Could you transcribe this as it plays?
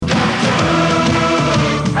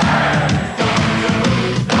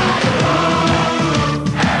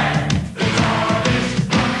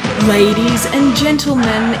Ladies and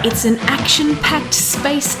gentlemen, it's an action-packed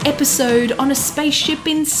space episode on a spaceship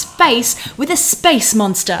in space with a space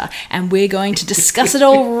monster, and we're going to discuss it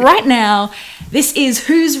all right now. This is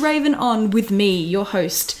Who's Raven On with me, your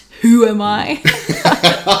host. Who am I?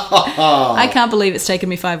 I can't believe it's taken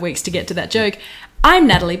me 5 weeks to get to that joke. I'm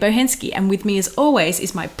Natalie Bohensky, and with me as always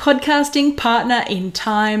is my podcasting partner in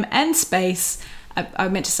time and space. I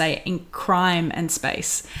meant to say in crime and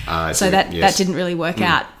space. So that didn't really work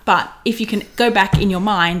out. But if you can go back in your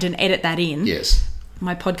mind and edit that in, yes,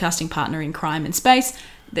 my podcasting partner in crime and space,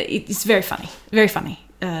 it's very funny. Very funny.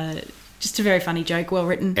 Just a very funny joke, well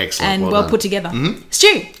written. Excellent, and well well done. put together. Mm-hmm.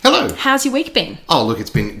 Stu, hello. How's your week been? Oh, look, it's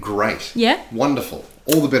been great. Yeah? Wonderful.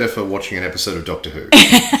 All the better for watching an episode of Doctor Who.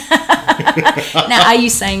 Now, are you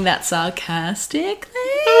saying that sarcastically?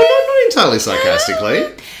 Not entirely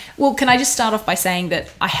sarcastically. Well, can I just start off by saying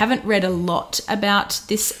that I haven't read a lot about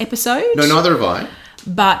this episode. No, neither have I.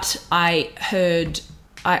 But I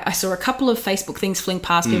saw a couple of Facebook things fling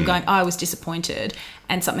past people going, I was disappointed,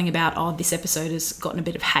 and something about, this episode has gotten a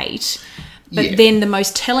bit of hate. But then the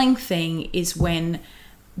most telling thing is when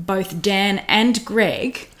both Dan and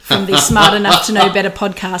Greg from the Smart Enough to Know Better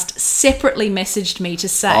podcast separately messaged me to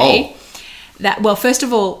say that, well, first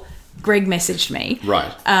of all, Greg messaged me.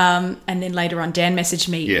 Right. And then later on, Dan messaged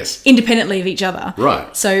me Yes. independently of each other.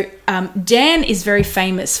 Right. So Dan is very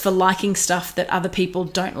famous for liking stuff that other people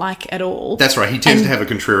don't like at all. That's right. He tends to have a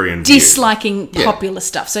contrarian view. Disliking popular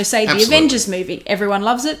stuff. So say Absolutely. the Avengers movie, everyone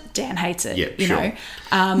loves it, Dan hates it. Yeah, you sure. know.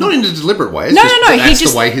 Not in a deliberate way. It's No, just, no, no, That's he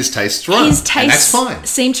just- the way his tastes run. His and tastes that's fine.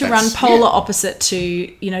 seem to run polar opposite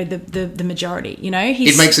to, the majority.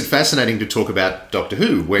 It makes it fascinating to talk about Doctor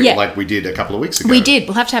Who, like we did a couple of weeks ago. We did.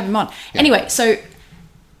 We'll have to have him on. Yeah. Anyway, so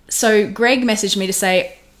Greg messaged me to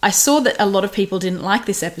say, I saw that a lot of people didn't like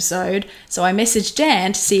this episode, so I messaged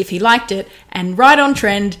Dan to see if he liked it, and right on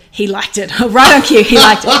trend, he liked it. Right on cue, he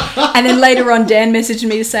liked it. And then later on, Dan messaged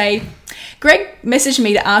me to say, Greg messaged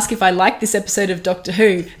me to ask if I liked this episode of Doctor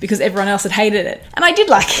Who because everyone else had hated it, and I did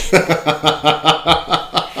like it.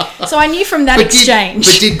 So I knew from that exchange.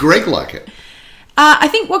 But did Greg like it? I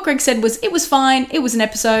think what Greg said was it was fine. It was an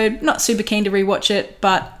episode. Not super keen to rewatch it,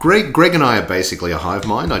 but Greg and I are basically a hive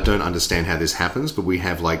mind. I don't understand how this happens, but we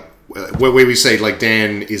have where we say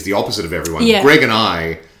Dan is the opposite of everyone. Yeah. Greg and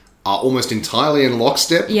I are almost entirely in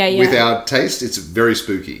lockstep with our taste. It's very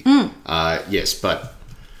spooky. Yes, but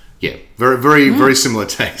yeah, very very similar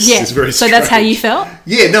taste. yeah. It's very so that's how you felt?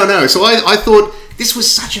 Yeah, no. So I thought this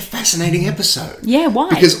was such a fascinating episode. Yeah, why?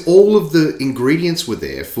 Because all of the ingredients were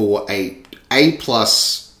there for A+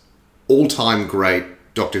 all-time great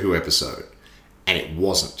Doctor Who episode, and it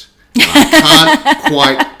wasn't. And I can't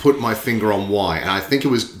quite put my finger on why, and I think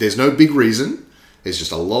there's no big reason. There's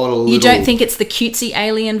just a lot of little... You don't think it's the cutesy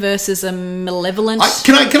alien versus a malevolent...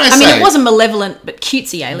 Can I say... I mean, it wasn't malevolent, but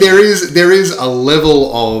cutesy alien. There is a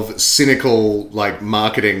level of cynical,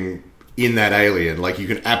 marketing in that alien.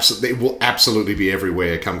 It will absolutely be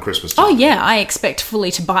everywhere come Christmas time. Oh, yeah, I expect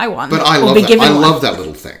fully to buy one. But I or love be that. given I one. love that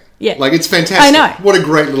little thing. Yeah. It's fantastic. I know. What a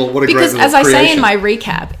great little Because as I say in creation. my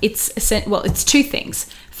recap, it's two things.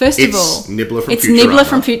 First of all, Nibbler from it's Futurama. Nibbler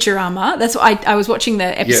from Futurama. That's what I was watching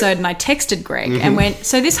the episode and I texted Greg and went,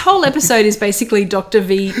 so this whole episode is basically Dr.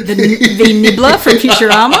 V Nibbler from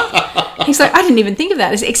Futurama? He's like, I didn't even think of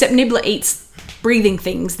that. Except Nibbler eats breathing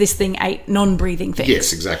things. This thing ate non-breathing things.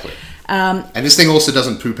 Yes, exactly. And this thing also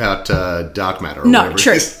doesn't poop out dark matter. Or No, whatever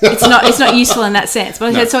true. it is. It's not useful in that sense. But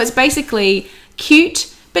I said, so it's basically cute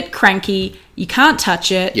but cranky. You can't touch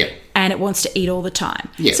it. Yeah. And it wants to eat all the time.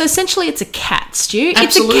 Yeah. So essentially it's a cat, Stu.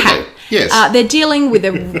 Absolutely. It's a cat. Yes. They're dealing with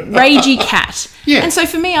a ragey cat. Yeah. And so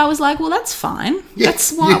for me, I was like, well, that's fine. Yeah.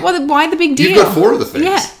 That's why the big deal? You've got 4 of the things.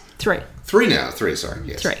 Yeah. 3. 3 now. 3, sorry.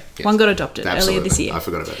 Yes. 3. Yes. One got adopted Absolutely. earlier this year. I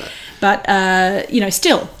forgot about that. But,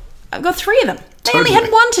 still, I've got 3 of them. They only Totally.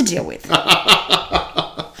 had 1 to deal with.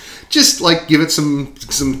 Just give it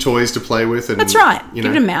some toys to play with. And, That's right. Give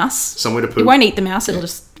it a mouse. Somewhere to poop. It won't eat the mouse. It'll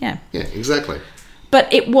just, Yeah, exactly.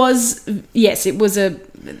 But it was a...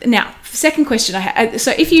 Now, second question I had...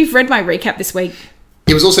 So if you've read my recap this week...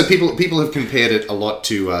 It was also... People have compared it a lot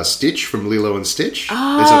to Stitch from Lilo and Stitch. See,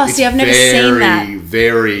 I've never seen that.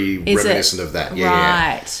 Very Is reminiscent it? of that. Right.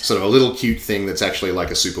 Yeah. Sort of a little cute thing that's actually like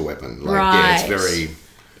a super weapon. Right. Yeah,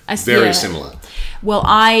 it's very similar. Well,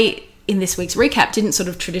 I... in this week's recap, didn't sort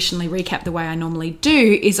of traditionally recap the way I normally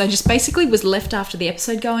do, is I just basically was left after the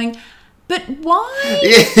episode going, but why?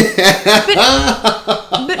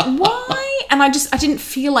 But why? And I didn't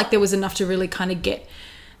feel like there was enough to really kind of get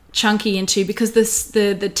chunky into, because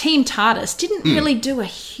the team TARDIS didn't really do a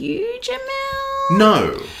huge amount.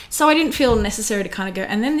 No. So I didn't feel necessary to kind of go,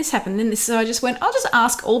 and then this happened, then this. So I just went, I'll just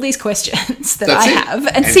ask all these questions that That's I it. have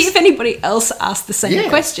and see if anybody else asked the same Yeah,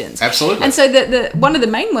 questions. absolutely. And so the one of the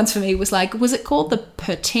main ones for me was like, was it called the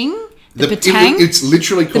Perting? The Petang? It's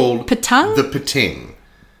literally called Petang? The Peting.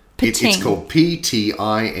 It's Peting. called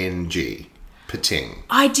P-T-I-N-G. Peting.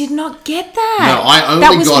 I did not get that. No, I That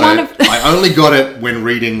only was got one it. of- I only got it when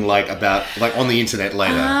reading about on the internet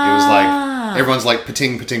later. It was Ah. like everyone's like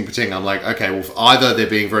peting, peting, peting. I'm like, okay, well, either they're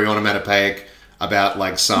being very onomatopoeic about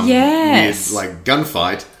like some Yes. weird like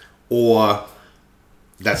gunfight, or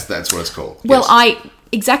that's what it's called. Well, Yes.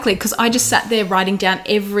 exactly, because I just sat there writing down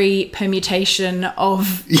every permutation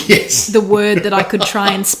of Yes. the word that I could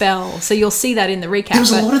try and spell. So you'll see that in the recap. There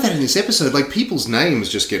was a but lot of that in this episode. Like, people's names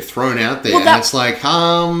just get thrown out there, Well, and it's like,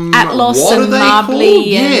 Atlos what are and they Marbly called?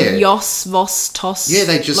 and Yeah. Yos, Vos, Tos, Yeah,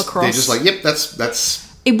 they're Lacrosse. just like, yep, that's.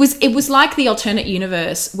 It was like the alternate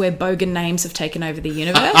universe where bogan names have taken over the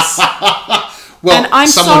universe. Well, And I'm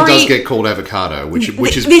someone sorry- does get called avocado, which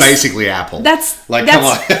is This- basically Apple. That's like,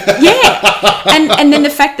 that's, come on. yeah. And then the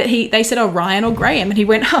fact that they said, oh, Ryan or Graham, and he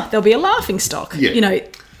went, there'll be a laughing stock. Yeah. You know,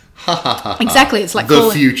 exactly. It's like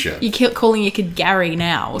The future. You're calling your kid Gary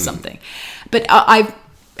now or something. But I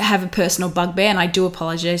have a personal bugbear, and I do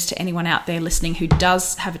apologise to anyone out there listening who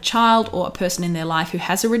does have a child or a person in their life who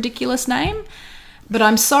has a ridiculous name. But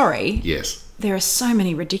I'm sorry. Yes. There are so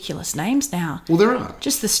many ridiculous names now. Well, there are.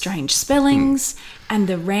 Just the strange spellings and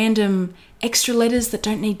the random extra letters that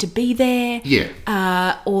don't need to be there. Yeah.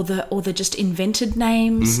 Or the just invented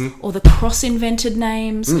names, or the cross-invented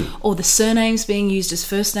names, or the surnames being used as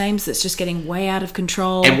first names that's just getting way out of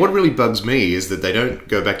control. And what really bugs me is that they don't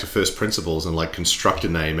go back to first principles and like construct a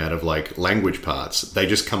name out of like language parts. They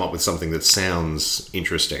just come up with something that sounds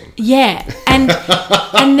interesting. Yeah, and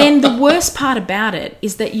then the worst part about it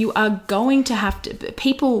is that you are going to have to.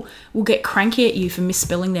 People will get cranky at you for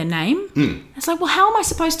misspelling their name. It's like, well, how am I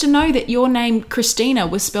supposed to know that your name Christina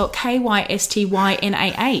was spelled Kystynah?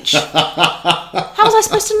 How was I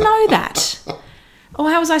supposed to know that? Or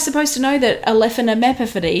how was I supposed to know that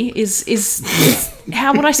alephanamepiphody is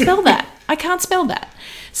how would I spell that? I can't spell that.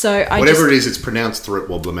 So Whatever it is, it's pronounced Throat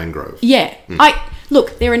Wobbler Mangrove. Yeah.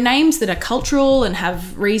 Look, there are names that are cultural and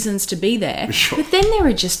have reasons to be there. Sure. But then there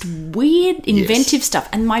are just weird, inventive stuff.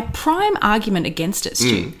 And my prime argument against it,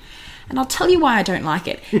 Stu, and I'll tell you why I don't like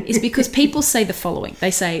it, is because people say the following.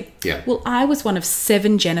 They say, Yeah. well, I was one of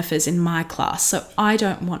 7 Jennifers in my class, so I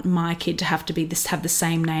don't want my kid to have the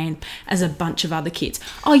same name as a bunch of other kids.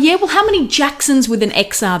 Oh, yeah? Well, how many Jacksons with an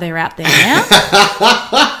X are there out there now?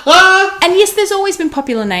 And yes, there's always been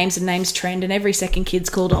popular names and names trend, and every second kid's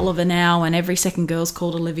called Oliver now, and every second girl's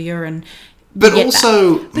called Olivia, and But get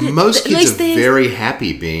also, that. But most at kids least are there's- very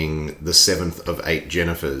happy being the 7th of 8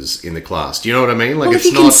 Jennifers in the class. Do you know what I mean? Like, well, it's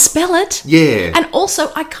if you not. can spell it. Yeah. And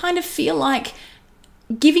also, I kind of feel like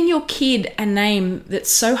giving your kid a name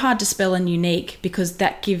that's so hard to spell and unique, because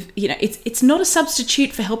that it's not a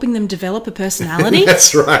substitute for helping them develop a personality.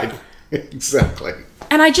 That's right. Exactly.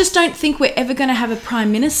 And I just don't think we're ever going to have a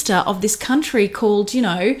prime minister of this country called,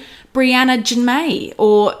 Brianna Janmay,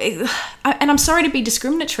 and I'm sorry to be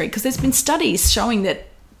discriminatory, because there's been studies showing that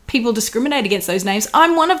people discriminate against those names.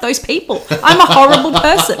 I'm one of those people. I'm a horrible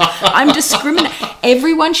person. I'm discriminate.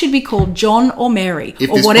 Everyone should be called John or Mary, If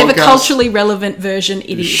or this whatever podcast- culturally relevant version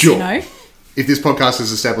it is, Sure. If this podcast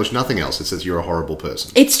has established nothing else, it says you're a horrible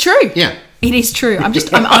person. It's true. Yeah. It is true. I'm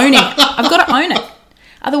owning it. I've got to own it.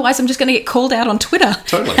 Otherwise, I'm just going to get called out on Twitter.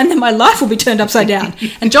 Totally. And then my life will be turned upside down.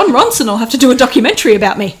 And John Ronson will have to do a documentary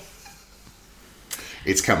about me.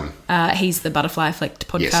 It's coming. He's the Butterfly Effect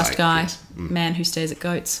podcast guy. Man who stares at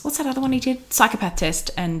goats. What's that other one he did? Psychopath Test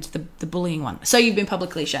and the bullying one. So you've been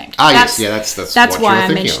publicly shamed. Yes. Yeah, that's That's what why you're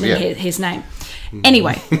I'm thinking of, mentioning yeah. his name.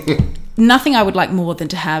 Anyway, nothing I would like more than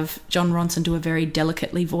to have John Ronson do a very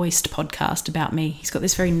delicately voiced podcast about me. He's got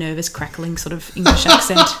this very nervous, crackling sort of English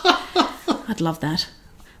accent. I'd love that.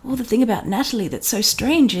 Well, the thing about Natalie that's so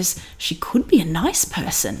strange is she could be a nice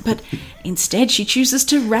person, but instead she chooses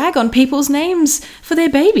to rag on people's names for their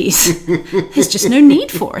babies. There's just no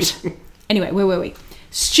need for it. Anyway, where were we?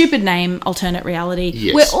 Stupid name, alternate reality,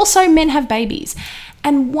 Yes. where also men have babies.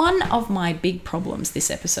 And one of my big problems this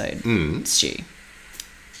episode, Stu,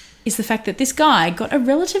 is the fact that this guy got a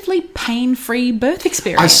relatively pain-free birth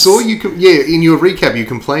experience. I saw you. In your recap, you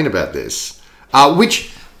complain about this,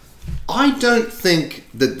 which I don't think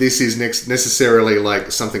that this is necessarily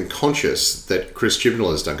like something conscious that Chris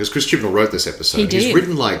Chibnall has done, because Chris Chibnall wrote this episode. He did. He's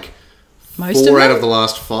written like Most 4 of out them? of the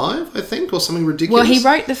last 5, I think, or something ridiculous. Well, he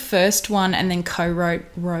wrote the first one and then co-wrote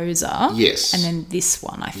Rosa. Yes. And then this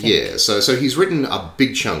one, I think. Yeah, so he's written a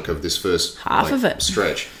big chunk of this first Half of it.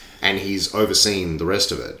 stretch. and he's overseen the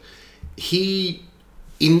rest of it. He,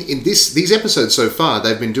 in these episodes so far,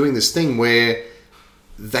 they've been doing this thing where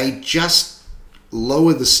they just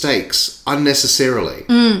lower the stakes unnecessarily.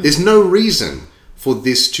 There's no reason for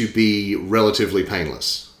this to be relatively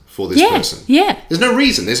painless for this person. Yeah. There's no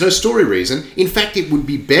reason. There's no story reason. In fact, it would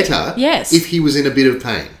be better if he was in a bit of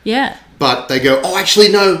pain. Yeah. But they go, oh, actually,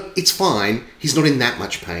 no, it's fine. He's not in that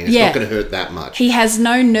much pain. It's not going to hurt that much. He has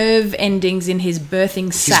no nerve endings in his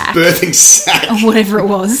birthing sac. His birthing sac. Or whatever it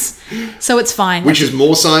was. So it's fine. Which is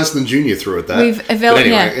more science than Junior threw at that.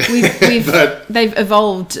 They've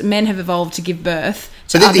evolved, men have evolved to give birth.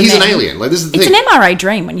 So he's an alien. Like, this is the it's thing. an MRA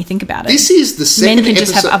dream when you think about it. This is the second Men can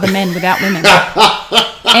just have other men without women.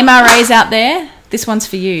 MRAs out there, this one's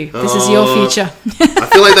for you. This is your future. I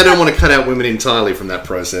feel like they don't want to cut out women entirely from that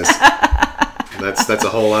process. That's a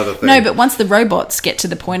whole other thing. No, but once the robots get to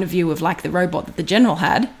the point of view of like the robot that the general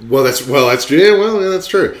had. That's true. Yeah, that's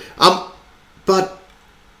true. But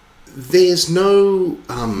there's no.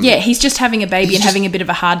 He's just having a baby and having a bit of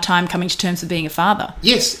a hard time coming to terms with being a father.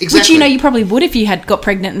 Yes, exactly. Which you probably would if you had got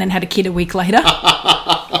pregnant and then had a kid a week later.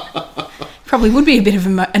 Probably would be a bit of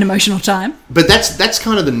an emotional time. But that's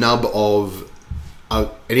kind of the nub of an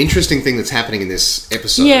interesting thing that's happening in this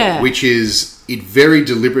episode, which is it very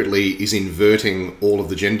deliberately is inverting all of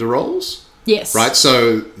the gender roles. Yes. Right?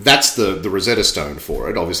 So that's the Rosetta Stone for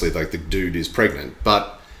it. Obviously, like, the dude is pregnant,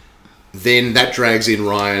 but then that drags in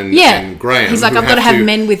Ryan and Graham. He's like, I've got to have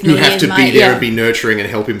men with me. Who have to be there and be nurturing and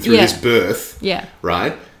help him through his birth. Yeah.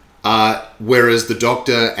 Right? Whereas the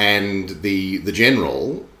Doctor and the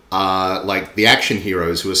General are like the action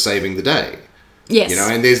heroes who are saving the day. Yes.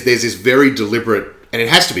 And there's this very deliberate, and it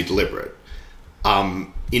has to be deliberate,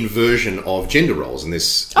 inversion of gender roles in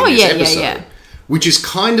this episode. Which is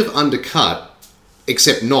kind of undercut,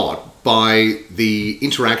 except not, by the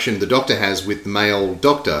interaction the Doctor has with the male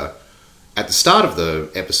Doctor at the start of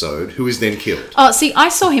the episode, who is then killed. Oh, see, I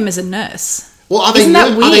saw him as a nurse. Well, are they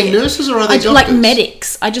nurses or are they doctors? Like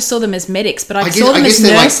medics. I just saw them as medics, but I saw them as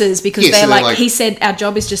nurses because they're like, he said, our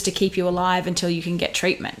job is just to keep you alive until you can get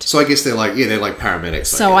treatment. So I guess they're like paramedics.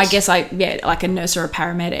 So I guess like a nurse or a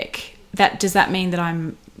paramedic. Does that mean that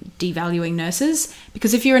I'm devaluing nurses?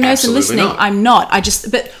 Because if you're a nurse and listening, not. I'm not.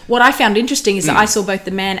 But what I found interesting is that I saw both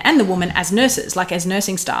the man and the woman as nurses, like as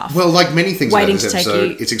nursing staff. Well, like many things about this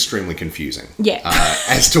episode, it's extremely confusing. Yeah.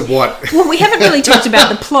 As to what... Well, we haven't really talked about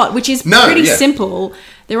the plot, which is pretty simple.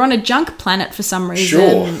 They're on a junk planet for some reason.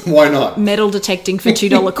 Sure, why not? Metal detecting for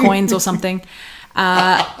 $2 coins or something.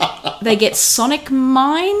 They get sonic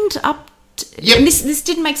mined up. Yep. And this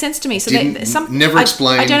didn't make sense to me. So never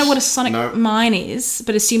explained. I don't know what a sonic mine is,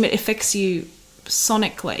 but assume it affects you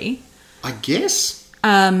sonically. I guess.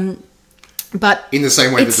 But in the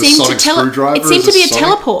same way that the sonic screwdriver it seemed to be a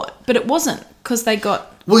teleport, but it wasn't because they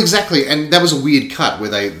got. Well, exactly, and that was a weird cut where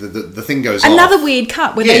the thing goes off. Another off. Weird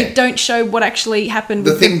cut where they don't show what actually happened.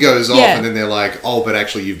 The thing goes off, and then they're like, "Oh, but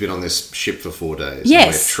actually, you've been on this ship for 4 days. Yes,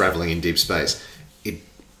 and we're traveling in deep space."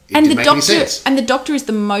 And the Doctor is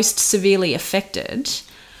the most severely affected.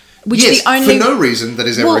 Which yes, the only, for no reason that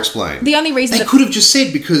is ever explained. The only reason they could have just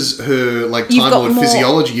said because her Time Lord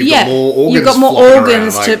physiology, you've got more organs. You've got more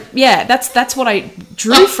organs that's what I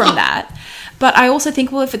drew from that. But I also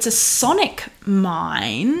think, well, if it's a sonic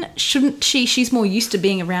mine, shouldn't she's more used to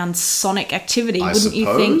being around sonic activity, wouldn't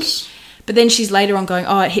you think? But then she's later on going,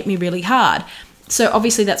 oh, it hit me really hard. So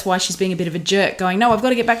obviously that's why she's being a bit of a jerk, going, no, I've got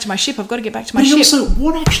to get back to my ship. Also,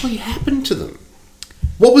 what actually happened to them?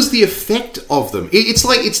 What was the effect of them? It's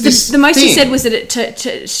this. The most thing. you said was that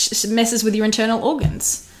it messes with your internal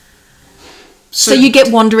organs. So you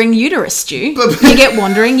get wandering uterus, Stu. You get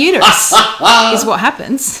wandering uterus is what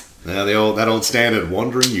happens. Now that old standard,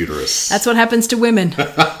 wandering uterus. That's what happens to women.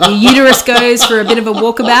 Your uterus goes for a bit of a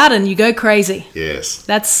walkabout and you go crazy. Yes.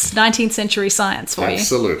 That's 19th century science for you.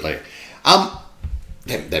 Absolutely.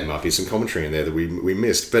 There might be some commentary in there that we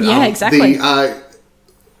missed, but exactly.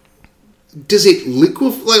 Does it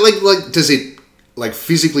liquefy? Does it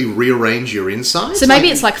physically rearrange your insides? So maybe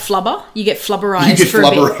it's like flubber. You get flubberized for a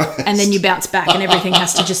bit, and then you bounce back, and everything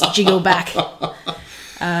has to just jiggle back.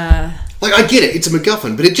 I get it. It's a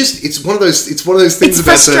MacGuffin, but it's one of those things. It's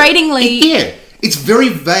about frustratingly. It's very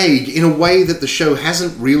vague in a way that the show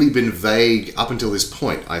hasn't really been vague up until this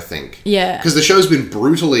point, I think. Yeah. Because the show's been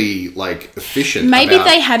brutally, efficient. Maybe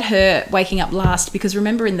they had her waking up last, because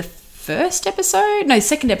remember in the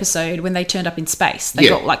second episode, when they turned up in space, they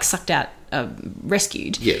got, sucked out,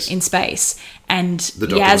 rescued in space. And the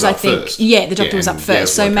Doctor was up first. Yeah, the Doctor was up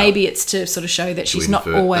first. So maybe it's to sort of show that she's not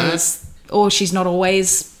always... Or she's not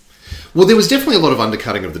always... Well, there was definitely a lot of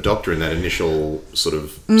undercutting of the Doctor in that initial sort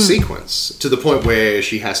of sequence, to the point where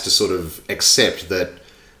she has to sort of accept that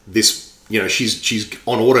this, she's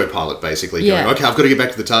on autopilot basically, going, okay, I've got to get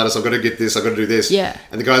back to the TARDIS, I've got to get this, I've got to do this. Yeah.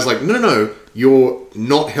 And the guy's like, no, you're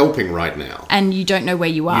not helping right now. And you don't know where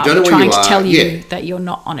you are. You don't know We're where you trying to are. tell you Yeah. that you're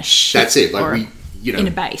not on a ship. That's it. Like, or in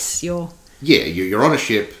a base. You're on a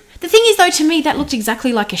ship. The thing is, though, to me, that looked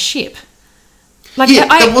exactly like a ship. Like,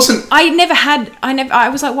 that wasn't... I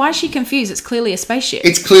was like, why is she confused? It's clearly a spaceship.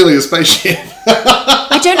 It's clearly a spaceship.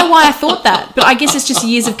 I don't know why I thought that, but I guess it's just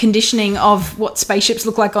years of conditioning of what spaceships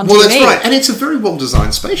look like on TV. Well, that's right. And it's a very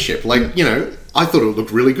well-designed spaceship. Like, I thought it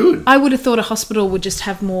looked really good. I would have thought a hospital would just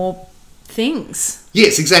have more things.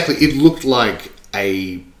 Yes, exactly. It looked like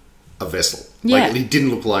a vessel. Yeah. Like, it didn't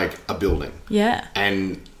look like a building. Yeah.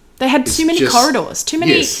 And... They had too many corridors, too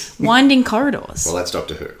many winding corridors. Well, that's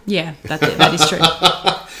Doctor Who. Yeah, that is true.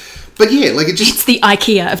 But yeah, like it's the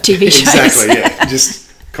IKEA of TV shows. Exactly, yeah.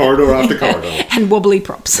 Just corridor after corridor. And wobbly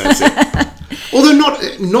props. That's it. Although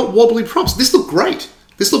not wobbly props. This looked great.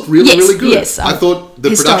 This looked really, really good. Yes, I thought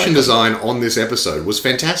the production design on this episode was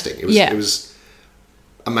fantastic. It was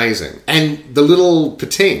amazing. And the little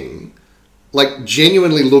pating, like,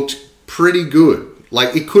 genuinely looked pretty good.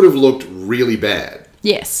 Like, it could have looked really bad.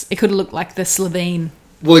 Yes, it could have looked like the Slovene.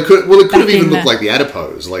 Well, it could have even looked like the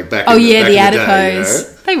adipose, like back. Oh, in the adipose.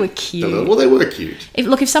 Day, They were cute. Well, they were cute.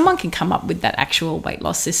 If someone can come up with that actual weight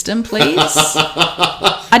loss system, please.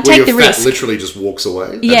 I'd Where take the your fat risk. literally just walks away.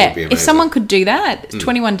 That would be amazing. If someone could do that,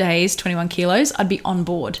 21 days, 21 kilos, I'd be on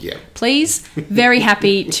board. Yeah. Please. Very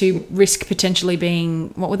happy to risk potentially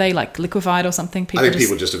being, what were they, like liquefied or something? I think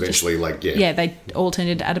people just eventually Yeah, they all turned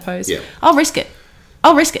into adipose. Yeah. I'll risk it.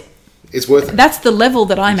 It's worth it. That's the level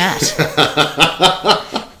that I'm at.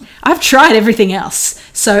 I've tried everything else.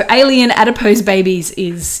 So Alien Adipose Babies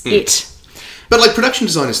is it. But like, production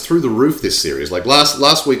design is through the roof this series. Like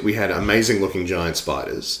last week we had amazing looking giant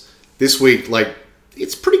spiders. This week, like,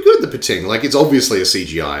 it's pretty good, the pating. Like, it's obviously a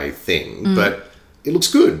CGI thing, but it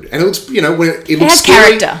looks good. And it looks, when it looks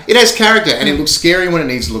scary. Character. It has character, and it looks scary when it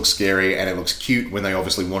needs to look scary, and it looks cute when they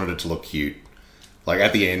obviously wanted it to look cute. Like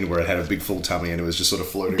at the end where it had a big full tummy and it was just sort of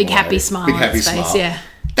floating Big away. happy smile Big on happy its face, smile. yeah.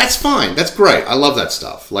 That's fine. That's great. I love that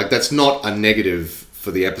stuff. Like, that's not a negative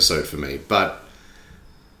for the episode for me. But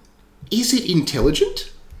is it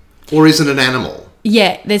intelligent? Or is it an animal?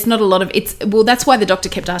 Yeah, there's not a lot of... that's why the Doctor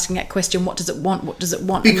kept asking that question, what does it want? What does it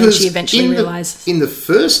want? Because and then she eventually realises... in the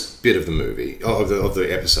first bit of the movie, of the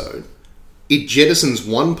episode, it jettisons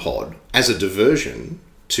one pod as a diversion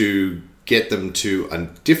to get them to a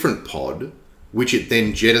different pod, which it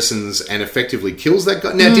then jettisons and effectively kills that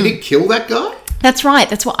guy. Now, did it kill that guy? That's right.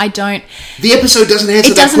 That's what I don't... The episode doesn't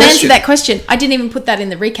answer that question. It doesn't answer that question. I didn't even put that in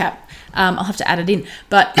the recap. I'll have to add it in.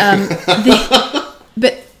 But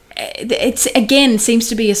it's, again, seems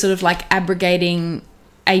to be a sort of like abrogating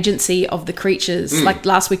agency of the creatures. Like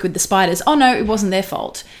last week with the spiders. Oh, no, it wasn't their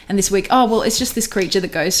fault. And this week, oh, well, it's just this creature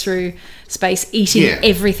that goes through space eating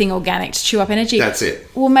everything organic to chew up energy. That's it.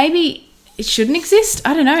 Well, maybe... it shouldn't exist.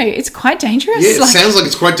 I don't know. It's quite dangerous. Yeah, it sounds like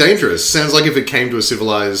it's quite dangerous. Sounds like if it came to a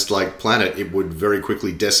civilized planet, it would very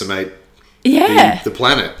quickly decimate the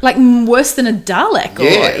planet. Like worse than a Dalek. Or,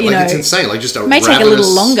 it's insane. Like just a may take a little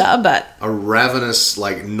longer, but a ravenous,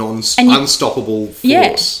 unstoppable force.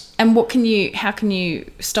 Yeah. And how can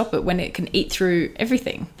you stop it when it can eat through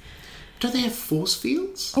everything? Do they have force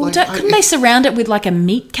fields? Or couldn't they surround it with like a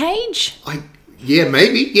meat cage? Yeah,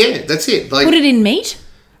 maybe. Yeah, that's it. Like, put it in meat.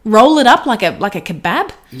 Roll it up like a kebab?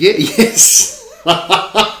 Yeah, yes.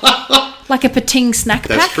 Like a pating snack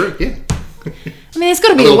pack? That's true, yeah. I mean, there's got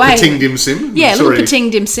to be a way. Pating dim sim. Yeah, a little pating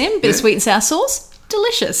dim sim, bit of sweet and sour sauce.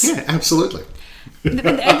 Delicious. Yeah, absolutely.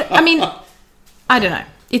 I mean, I don't know.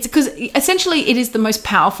 It's because essentially it is the most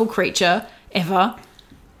powerful creature ever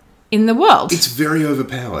in the world. It's very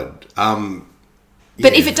overpowered.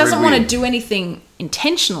 But if it doesn't want to do anything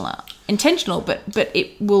intentional, but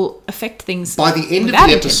it will affect things. By the end of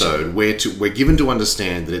the episode, we're given to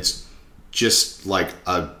understand that it's just like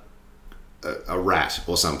a rat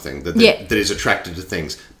or something that is attracted to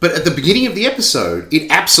things. But at the beginning of the episode, it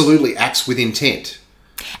absolutely acts with intent,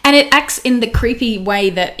 and it acts in the creepy way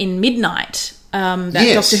that in Midnight.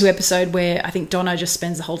 Doctor Who episode where I think Donna just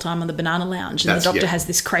spends the whole time on the banana lounge and the Doctor has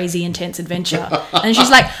this crazy intense adventure and she's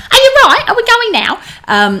like, are you right? Are we going now?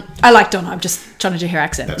 I like Donna. I'm just trying to do her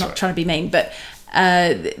accent, not trying to be mean. But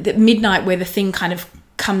the Midnight where the thing kind of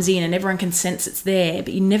comes in and everyone can sense it's there,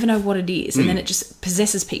 but you never know what it is, and then it just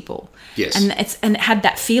possesses people. Yes, and it had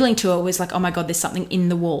that feeling to it. It was like, oh my god, there's something in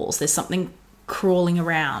the walls. There's something crawling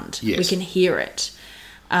around. Yes. We can hear it,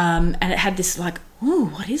 and it had this like, oh,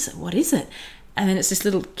 what is it? What is it? and then it's this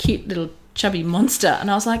little cute little chubby monster, and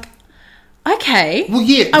I was like, okay. Well,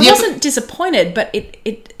 yeah. I wasn't disappointed, but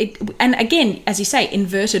it and again, as you say,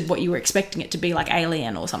 inverted what you were expecting it to be, like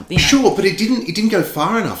Alien or something. Sure, but it didn't go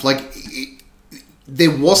far enough. Like,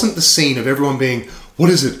 there wasn't the scene of everyone being, what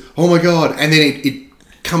is it? Oh my God. And then it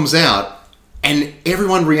comes out and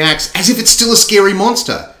everyone reacts as if it's still a scary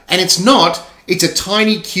monster. And it's not. It's a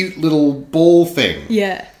tiny, cute little ball thing.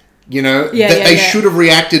 Yeah. You know? They should have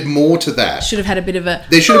reacted more to that. Should have had a bit of a...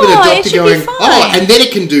 There should have been a doctor going, and then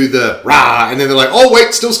it can do the rah, and then they're like, oh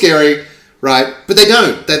wait, still scary. Right? But they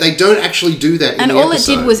don't. They don't actually do that in the episode. And all it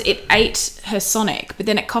did was it ate her Sonic, but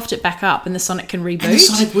then it coughed it back up and the Sonic can reboot. And the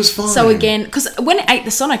Sonic was fine. So again, because when it ate the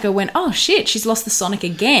Sonic, I went, oh shit, she's lost the Sonic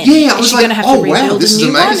again. Yeah, I was like, have oh to rebuild wow, this is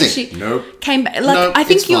amazing. Nope. Came back. Like, nope, I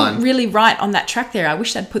think you're fine. really right on that track there. I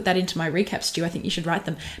wish they'd put that into my recaps, Stu. I think you should write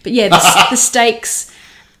them. But yeah, the stakes...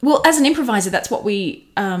 Well, as an improviser, that's what we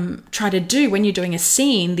try to do when you're doing a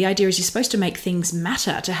scene. The idea is you're supposed to make things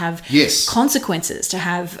matter, to have consequences, to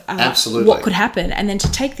have Absolutely. what could happen, and then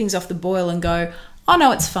to take things off the boil and go, oh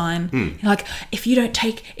no, it's fine. You're like, if you don't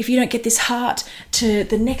get this heart to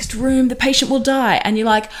the next room, the patient will die. And you're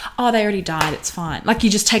like, oh, they already died, it's fine. Like, you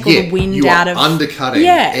just take all the wind out of... undercutting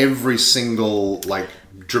every single, like...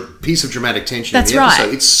 piece of dramatic tension in the episode.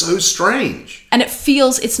 Right. It's so strange. And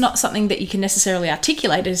it's not something that you can necessarily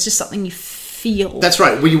articulate. It's just something you feel. That's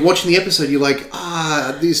right. When you're watching the episode, you're like,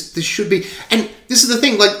 this should be... And this is the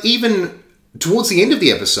thing, like, even towards the end of the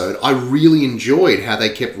episode, I really enjoyed how they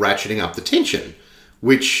kept ratcheting up the tension,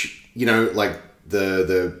 which, you know, like,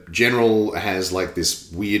 the general has, like, this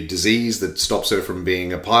weird disease that stops her from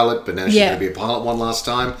being a pilot, but now she's going to be a pilot one last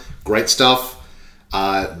time. Great stuff.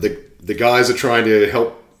 The guys are trying to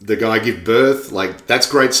help the guy give birth, like, that's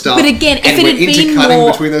great stuff. But again, if it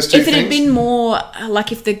had been more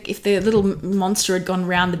like if the little monster had gone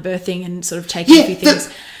round the birthing and sort of taken a few things.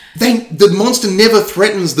 The monster never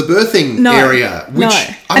threatens the birthing area, which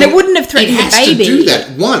it wouldn't have threatened the baby. It has to do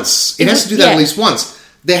that once. It has to do that at least once.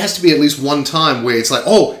 There has to be at least one time where it's like,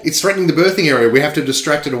 oh, it's threatening the birthing area. We have to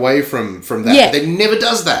distract it away from that. Yeah. But they never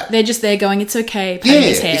does that. They're just there going, it's okay. Patting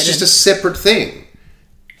his head. It's just a separate thing.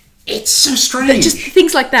 It's so strange. Just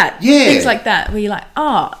things like that. Yeah. Things like that where you're like,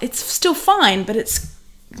 oh, it's still fine, but it's...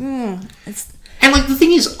 And, like, the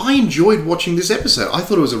thing is, I enjoyed watching this episode. I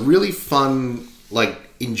thought it was a really fun, like,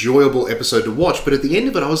 enjoyable episode to watch. But at the end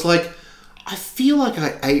of it, I was like, I feel like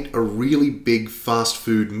I ate a really big fast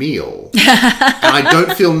food meal. And I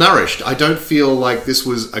don't feel nourished. I don't feel like this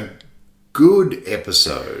was a good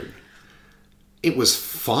episode. It was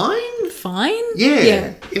fine? Fine?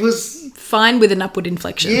 Yeah. It was... Fine with an upward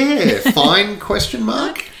inflection. Yeah, fine, question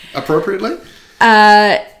mark, appropriately.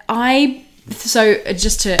 So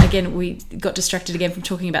just to, again, we got distracted again from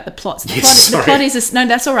talking about the plots. The plot is, no,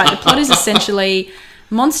 that's all right. The plot is essentially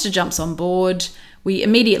monster jumps on board. We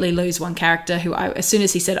immediately lose one character who, as soon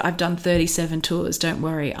as he said, I've done 37 tours, don't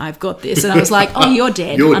worry, I've got this. And I was like, oh, you're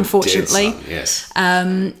dead, unfortunately. Dead, son. Yes.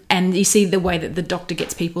 And you see the way that the doctor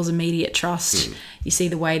gets people's immediate trust. You see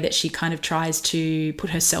the way that she kind of tries to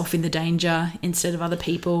put herself in the danger instead of other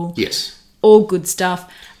people. Yes. All good stuff.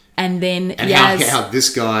 And then Yaz... how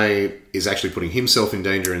this guy is actually putting himself in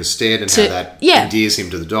danger instead, and how that endears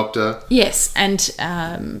him to the doctor. Yes, and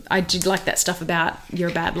I did like that stuff about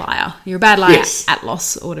you're a bad liar. You're a bad liar, yes.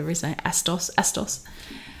 Atlos, or whatever his name, Asbestos.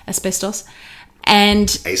 And...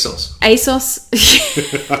 ASOS.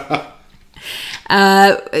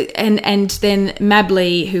 And then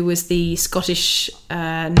Mabley, who was the Scottish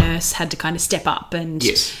nurse, had to kind of step up and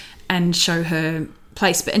show her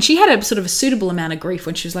place. And she had a sort of a suitable amount of grief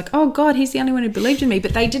when she was like, oh God, he's the only one who believed in me.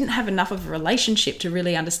 But they didn't have enough of a relationship to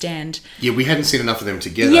really understand. Yeah, we hadn't seen enough of them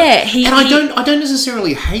together. Yeah, I don't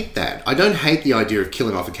necessarily hate that. I don't hate the idea of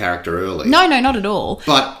killing off a character early. No, not at all.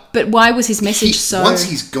 But why was his message so... Once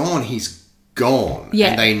he's gone.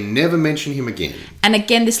 Yeah. And they never mention him again. And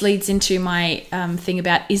again, this leads into my thing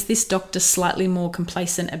about, is this doctor slightly more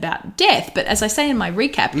complacent about death? But as I say in my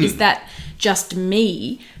recap, is that just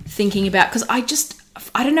me thinking about... Because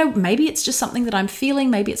I don't know, maybe it's just something that I'm feeling.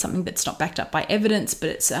 Maybe it's something that's not backed up by evidence, but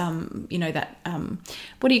it's, that...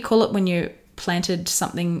 what do you call it when you planted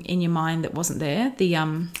something in your mind that wasn't there? The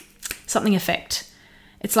something effect.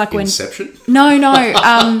 It's like when... Inception? No.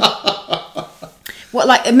 What,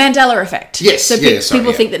 like a Mandela effect? Yes. So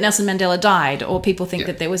people think that Nelson Mandela died, or people think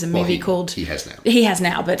that there was a movie called... He has now. He has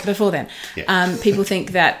now, but before then. Yeah. People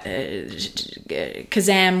think that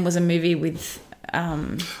Kazam was a movie with...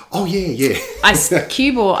 Ice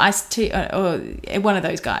Cube or Ice T, or one of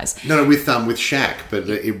those guys. No, with Shaq, but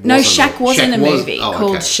it wasn't. No, Shaq was in a movie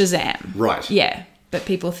called Shazam. Right. Yeah, but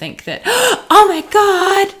people think that, oh my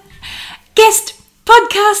God... guest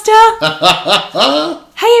podcaster.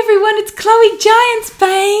 Hey everyone, it's Chloe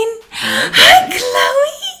Giantsbane. Hi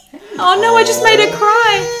Chloe. Oh no, I just made her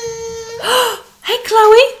cry. Hey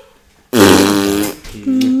Chloe.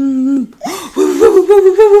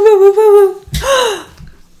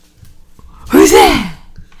 Who's there?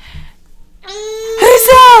 Who's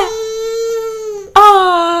there?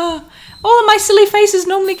 Oh, all of my silly faces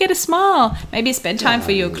normally get a smile. Maybe it's bedtime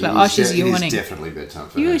for you, Chloe. Oh, she's yawning. It is definitely bedtime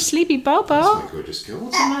for her. You're a sleepy That's Bobo. my gorgeous girl.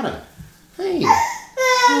 What's the matter? Hey.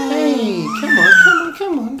 Hey,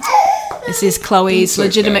 come on. This is Chloe's It's okay.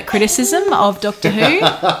 legitimate criticism of Doctor Who.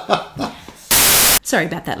 Sorry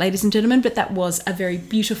about that, ladies and gentlemen, but that was a very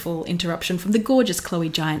beautiful interruption from the gorgeous Chloe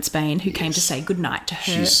Giantsbane, who came to say goodnight to her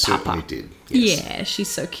She papa. certainly did. Yes. Yeah, she's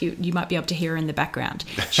so cute. You might be able to hear her in the background.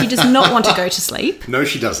 She does not want to go to sleep. No,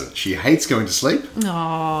 she doesn't. She hates going to sleep.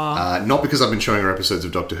 Aww. Not because I've been showing her episodes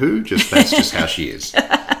of Doctor Who, that's just how she is.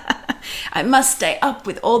 I must stay up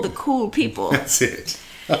with all the cool people. That's it.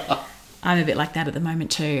 I'm a bit like that at the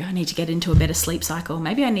moment too. I need to get into a better sleep cycle.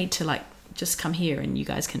 Maybe I need to just come here and you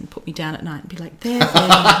guys can put me down at night and be like, there.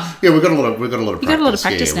 Yeah, we've got a lot of practice. You've got a lot of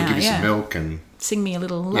practice We'll now, give you some yeah. milk and Sing me a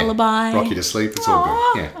little lullaby. rock you to sleep. It's all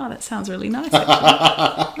good. Yeah. Oh, that sounds really nice,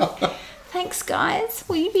 actually. Thanks, guys.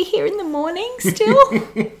 Will you be here in the morning still?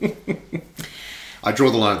 I draw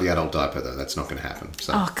the line at the adult diaper, though. That's not going to happen.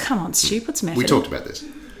 So Oh, come on, Stu. What's method? we talked about this.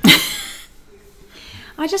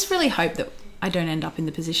 I just really hope that I don't end up in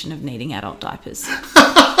the position of needing adult diapers.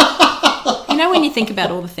 You know, when you think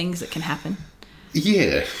about all the things that can happen,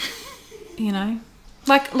 Yeah. you know?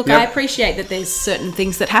 Like, look, Yep. I appreciate that there's certain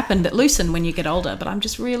things that happen that loosen when you get older, but I'm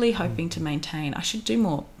just really hoping to maintain. I should do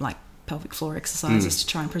more, like, pelvic floor exercises to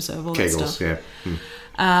try and preserve all that Kegels, stuff.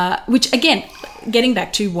 yeah. Which, again, getting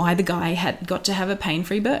back to why the guy had got to have a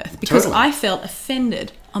pain-free birth. Because Totally. I felt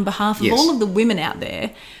offended on behalf of Yes. all of the women out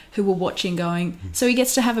there who were watching going, so he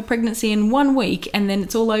gets to have a pregnancy in 1 week and then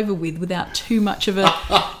it's all over with without too much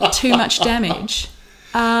damage.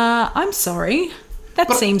 I'm sorry.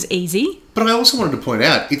 That seems easy. But I also wanted to point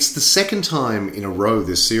out, it's the second time in a row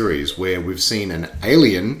this series where we've seen an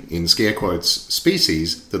alien, in scare quotes,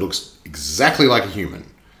 species that looks exactly like a human.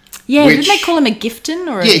 Yeah, Which- did they call him a Gifton?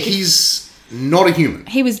 Or Yeah, he's not a human.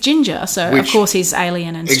 he was ginger, so of Which- course he's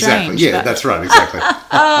alien and strange. Exactly. Yeah, but- that's right. Exactly.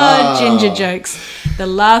 ginger jokes. The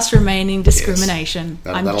last remaining discrimination.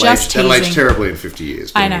 I'm just that'll age teasing. terribly in 50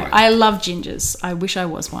 years. But I know. Anyway. I love gingers. I wish I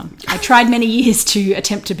was one. I tried many years to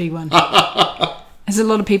attempt to be one. There's a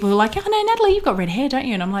lot of people who are like, oh no, Natalie, you've got red hair, don't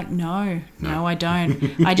you? And I'm like, no, I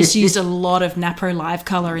don't. I just used a lot of Napro Live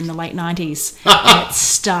Colour in the late 90s. And it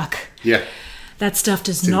stuck. Yeah. That stuff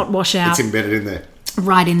does not wash out. It's embedded in there.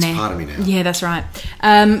 Right in there. part of me now. Yeah, that's right.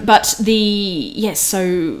 But so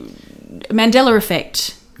Mandela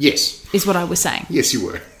effect Yes. is what I was saying Yes, you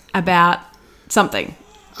were. about something.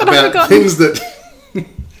 But I've About forgotten. things that...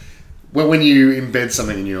 Well, when you embed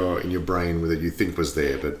something in your brain that you think was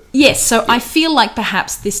there, but... Yes, so I feel like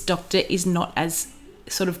perhaps this doctor is not as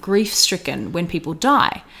sort of grief-stricken when people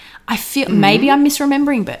die. I feel, maybe I'm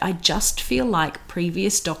misremembering, but I just feel like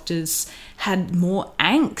previous doctors had more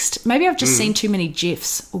angst. Maybe I've just seen too many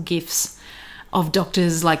GIFs of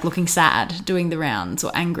doctors like looking sad, doing the rounds,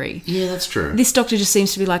 or angry. Yeah, that's true. This doctor just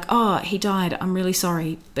seems to be like, oh, he died, I'm really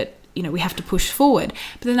sorry, but we have to push forward.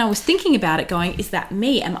 But then I was thinking about it going, is that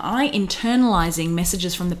me? Am I internalizing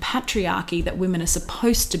messages from the patriarchy that women are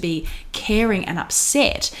supposed to be caring and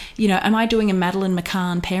upset? Am I doing a Madeline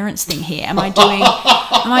McCann parents thing here? Am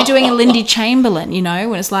I doing a Lindy Chamberlain,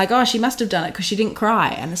 when it's like, oh, she must have done it because she didn't cry.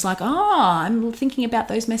 And it's like, oh, I'm thinking about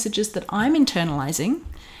those messages that I'm internalizing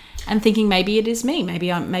and thinking maybe it is me.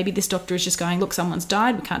 Maybe this doctor is just going, look, someone's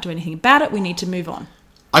died. We can't do anything about it. We need to move on.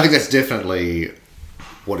 I think that's definitely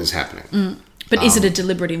what is happening. But is it a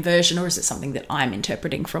deliberate inversion, or is it something that I'm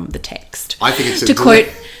interpreting from the text? I think it's to quote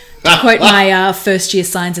my first year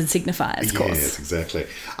signs and signifiers course. Yes, exactly.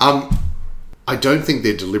 I don't think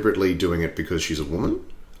they're deliberately doing it because she's a woman.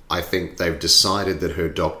 I think they've decided that her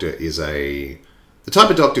doctor is the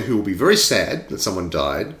type of doctor who will be very sad that someone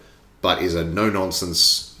died, but is a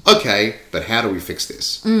no-nonsense, okay, but how do we fix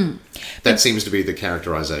this? That seems to be the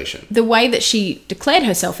characterization. The way that she declared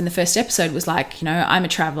herself in the first episode was like, I'm a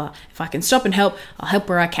traveller. If I can stop and help, I'll help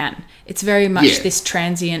where I can. It's very much this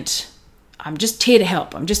transient, I'm just here to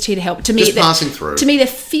help. I'm just here to help. To me, Just passing through. To me, there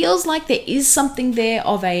feels like there is something there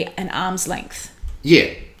of an arm's length. Yeah.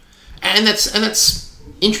 And that's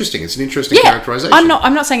interesting. It's an interesting characterization. I'm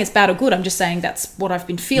not saying it's bad or good. I'm just saying that's what I've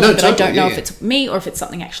been feeling, No, but I totally, don't know yeah, if it's me or if it's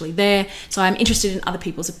something actually there. So I'm interested in other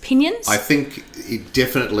people's opinions. I think you're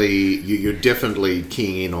definitely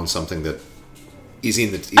keying in on something that is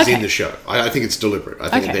in Okay. the show. I think it's deliberate. I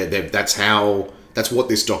think Okay. that's what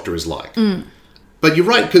this Doctor is like. But you're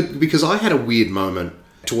right, because I had a weird moment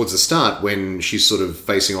towards the start when she's sort of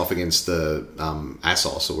facing off against the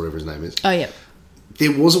Assos or whatever his name is. Oh, yeah.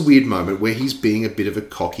 There was a weird moment where he's being a bit of a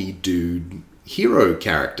cocky dude hero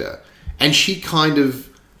character, and she kind of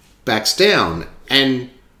backs down, and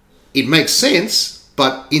it makes sense.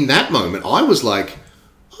 But in that moment, I was like,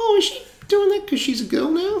 "Oh, is she doing that because she's a girl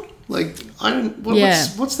now? Like, I don't.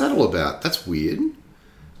 What's that all about? That's weird.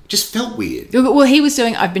 Just felt weird." Well, he was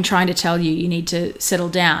doing, I've been trying to tell you need to settle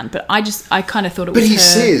down, but I kind of thought it was But he her.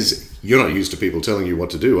 says, "You're not used to people telling you what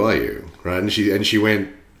to do, are you?" Right? And she went,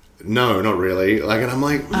 "No, not really." Like, and I'm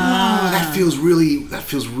like, "No, that feels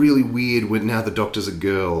really weird when now the Doctor's a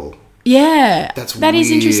girl." Yeah. That's That is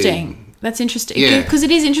weird. interesting. That's interesting. Yeah. Because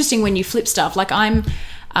it is interesting when you flip stuff. Like I'm,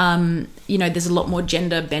 there's a lot more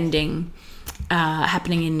gender bending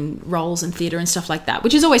happening in roles and theatre and stuff like that,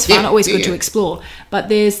 which is always fun, always good to explore. But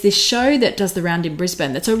there's this show that does the round in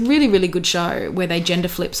Brisbane that's a really, really good show where they gender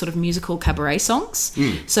flip sort of musical cabaret songs.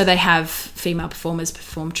 So they have female performers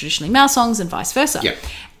perform traditionally male songs and vice versa. Yeah.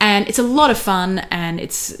 And it's a lot of fun, and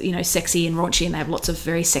it's, sexy and raunchy, and they have lots of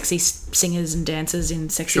very sexy singers and dancers in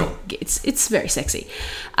sexy. Sure. It's very sexy.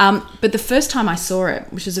 But the first time I saw it,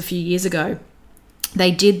 which was a few years ago, they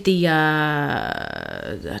did the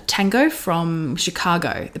tango from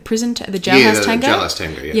Chicago, the jailhouse tango. Yeah, jailhouse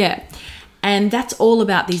tango, yeah. Yeah. And that's all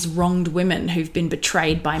about these wronged women who've been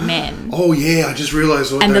betrayed by men. Oh, yeah, I just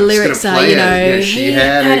realised what And the that's lyrics gonna are, play out. Yeah, he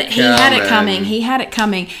had it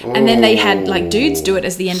coming. And then they had, like, dudes do it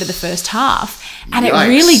as the end of the first half. And Yikes. it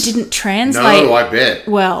really didn't translate. No, I bet.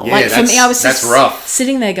 Well, Yeah, like, for me, I was that's just rough.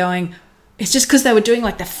 sitting there going, it's just because they were doing,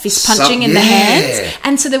 like, the fist punching in the hands.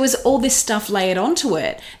 And so there was all this stuff layered onto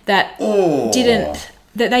it that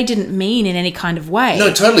they didn't mean in any kind of way.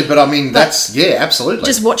 No, totally. But I mean, absolutely.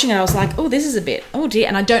 Just watching it, I was like, oh, this is a bit, oh dear.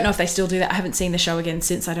 And I don't know if they still do that. I haven't seen the show again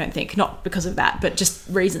since, I don't think. Not because of that, but just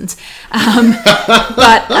reasons.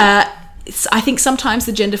 I think sometimes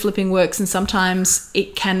the gender flipping works, and sometimes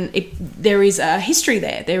there is a history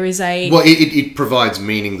there. There is a... Well, it provides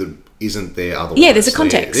meaning that isn't there otherwise. Yeah, there's a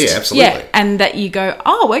context. Yeah, absolutely. Yeah, and that you go,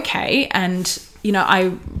 oh, okay. And,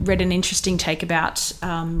 I read an interesting take about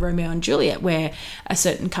Romeo and Juliet, where a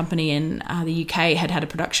certain company in the UK had a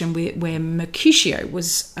production where Mercutio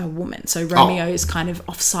was a woman. So Romeo is kind of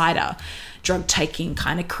offsider, drug-taking,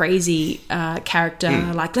 kind of crazy character,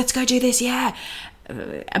 like, let's go do this, yeah.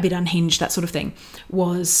 A bit unhinged, that sort of thing,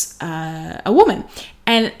 was a woman.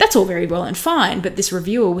 And that's all very well and fine, but this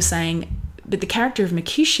reviewer was saying, but the character of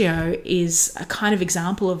Mercutio is a kind of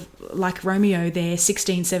example of, like Romeo, they're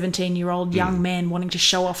 16, 17-year-old young men wanting to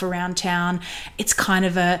show off around town. It's kind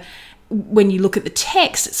of when you look at the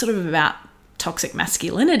text, it's sort of about toxic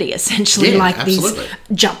masculinity, essentially, like absolutely.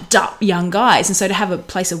 These jumped up young guys. And so to have a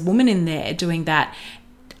place of woman in there doing that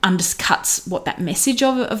undercuts what that message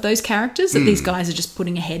of those characters, that these guys are just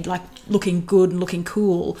putting ahead, like looking good and looking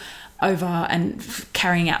cool over and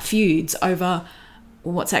carrying out feuds over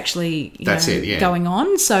what's actually going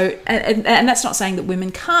on. So and that's not saying that women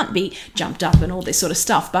can't be jumped up and all this sort of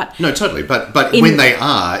stuff, but no, totally. But when they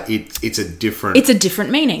are, it's a different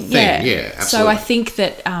meaning thing. Yeah, absolutely. So I think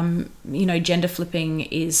that gender flipping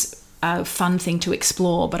is a fun thing to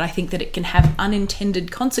explore, but I think that it can have unintended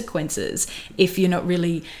consequences if you're not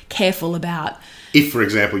really careful about. If, for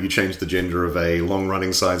example, you change the gender of a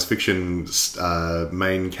long-running science fiction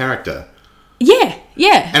main character. Yeah.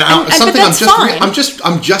 And something but that's fine.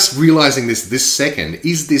 I'm just realizing this second.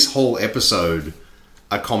 Is this whole episode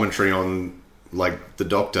a commentary on, like, the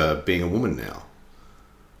Doctor being a woman now?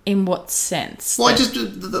 In what sense? Well,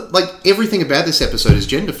 everything about this episode is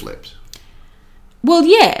gender flipped. Well,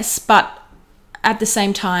 yes, but at the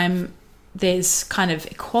same time, there's kind of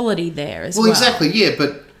equality there as well. Well, exactly, yeah,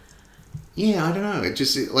 but yeah, I don't know. It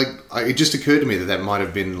just occurred to me that might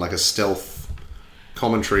have been like a stealth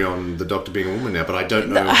commentary on the Doctor being a woman now, but I don't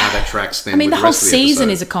know how that tracks then. I mean, the with whole rest of the season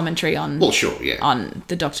episode. is a commentary on. Well, sure, yeah. On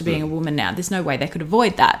the Doctor being a woman now. There's no way they could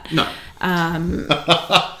avoid that. No.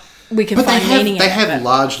 We can but find meaning in it. They have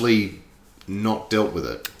largely not dealt with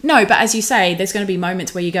it. No, but as you say, there's going to be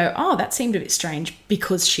moments where you go, oh, that seemed a bit strange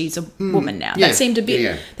because she's a woman now. Yeah, that seemed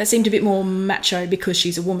a bit more macho because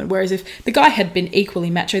she's a woman. Whereas if the guy had been equally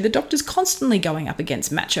macho, the Doctor's constantly going up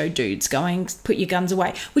against macho dudes going, put your guns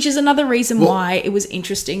away, which is another reason why it was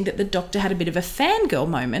interesting that the Doctor had a bit of a fangirl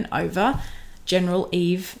moment over General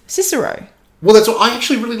Eve Cicero. Well, that's what I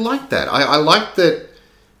actually really liked that. I liked that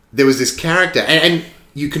there was this character, and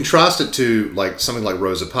you contrast it to like something like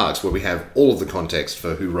Rosa Parks, where we have all of the context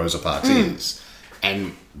for who Rosa Parks is,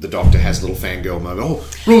 and the Doctor has a little fangirl moment. Oh,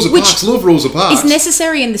 Rosa Parks, love Rosa Parks. It's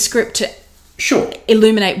necessary in the script to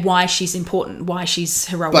illuminate why she's important, why she's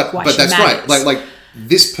heroic, why she matters. But that's right. Like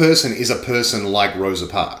this person is a person like Rosa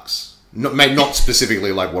Parks. Not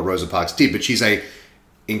specifically like what Rosa Parks did, but she's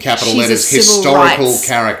in capital letters, historical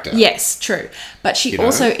character. Yes, true. But she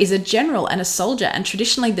also is a general and a soldier, and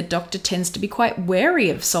traditionally the Doctor tends to be quite wary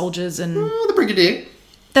of soldiers and... the Brigadier.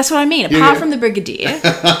 That's what I mean. Apart from the Brigadier,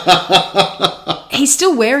 he's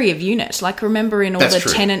still wary of UNIT. Like, remember in all the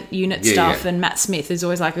Tenant UNIT stuff, and Matt Smith is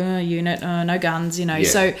always like, UNIT, no guns, Yeah.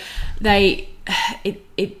 So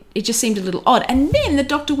it just seemed a little odd. And then the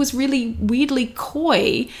Doctor was really weirdly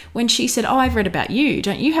coy when she said, I've read about you.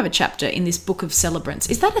 Don't you have a chapter in this Book of Celebrants?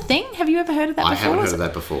 Is that a thing? Have you ever heard of that before? I haven't heard of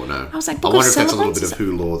that before, no. I was like, I wonder if that's a little bit of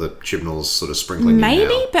Who lore that Chibnall's sort of sprinkling Maybe, in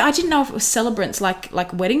now. but I didn't know if it was celebrants,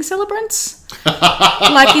 like wedding celebrants.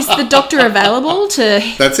 Like, is the Doctor available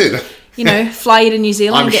to... That's it. Fly you to New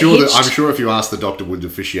Zealand and get hitched? I'm sure if you asked, the Doctor would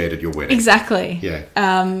officiate at your wedding. Exactly. Yeah.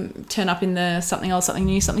 Turn up in the something old, something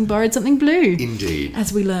new, something borrowed, something blue. Indeed.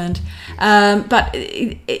 As we learned. But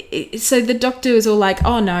so the Doctor is all like,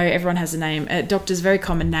 oh no, everyone has a name. Doctor's very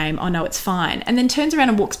common name. Oh no, it's fine. And then turns around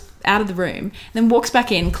and walks out of the room, and then walks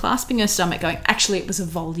back in, clasping her stomach, going, actually, it was a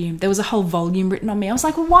volume. There was a whole volume written on me. I was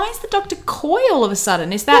like, well, why is the Doctor coy all of a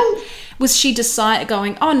sudden? Was she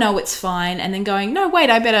going, oh no, it's fine, and then going, no, wait,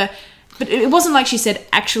 I better... But it wasn't like she said,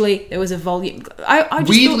 actually, there was a volume. I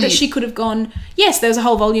just thought that she could have gone, yes, there was a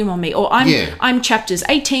whole volume on me. Or I'm chapters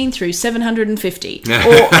 18 through 750.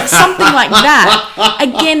 Or something like that.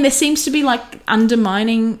 Again, there seems to be like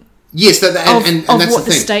undermining that's what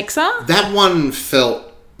the stakes are. That one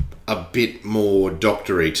felt a bit more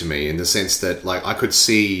doctory to me, in the sense that like I could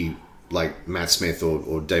see like Matt Smith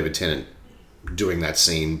or David Tennant doing that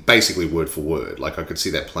scene basically word for word. Like I could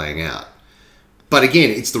see that playing out. But again,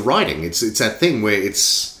 it's the writing. It's that thing where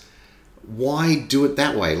it's... Why do it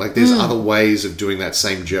that way? Like, there's other ways of doing that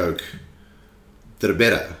same joke that are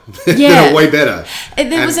better. That are way better.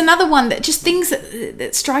 There was another one that... Just things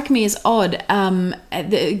that strike me as odd.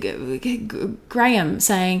 Graham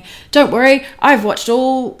saying, don't worry, I've watched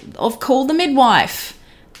all of Call the Midwife.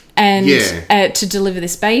 And to deliver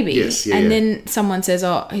this baby. Then someone says,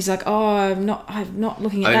 he's like, I'm not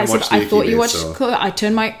looking at that. I thought you watched. I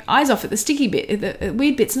turned my eyes off at the sticky bit, the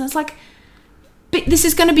weird bits, and it's like, but this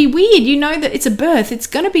is going to be weird. You know that it's a birth. It's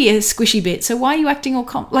going to be a squishy bit. So why are you acting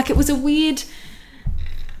all like it was a weird?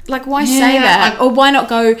 Like, why say that? Or why not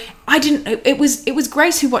go? I didn't. It was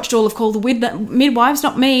Grace who watched all of Call the Midwives,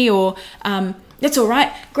 not me. Or that's all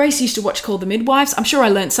right. Grace used to watch Call the Midwives. I'm sure I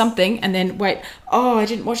learned something. And then, wait, I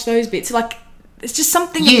didn't watch those bits. Like, it's just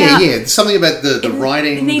something about... Something about the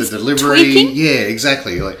writing, the delivery. Tweaking. Yeah,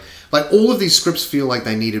 exactly. Like, all of these scripts feel like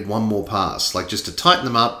they needed one more pass. Like, just to tighten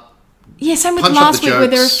them up. Yeah, same with last week, where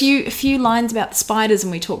there are a few lines about the spiders,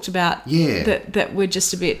 and we talked about that were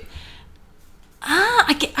just a bit...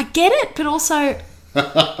 I get it, but also...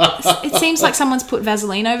 it seems like someone's put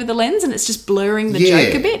Vaseline over the lens and it's just blurring the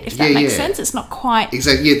joke a bit, if that makes sense. It's not quite...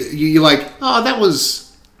 Exactly. Yeah, you're like, that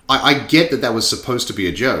was... I get that was supposed to be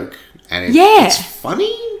a joke, and it's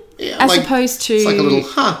funny. Yeah, as opposed to... It's like a little,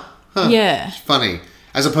 it's funny.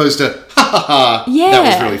 As opposed to, that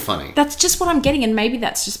was really funny. That's just what I'm getting, and maybe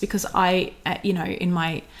that's just because I, in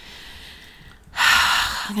my...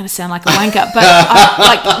 I'm going to sound like a wanker, but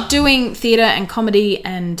I, like doing theatre and comedy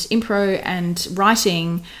and improv and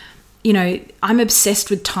writing, I'm obsessed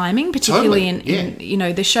with timing, particularly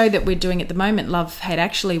in the show that we're doing at the moment, Love, Hate,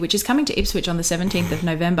 Actually, which is coming to Ipswich on the 17th of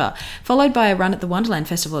November, followed by a run at the Wonderland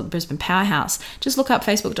Festival at the Brisbane Powerhouse. Just look up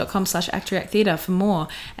facebook.com/ActReactTheatre for more,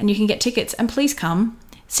 and you can get tickets, and please come.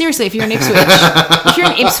 Seriously, if you're in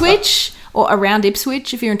Ipswich, or around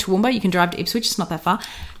Ipswich, if you're in Toowoomba, you can drive to Ipswich, it's not that far.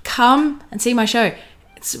 Come and see my show.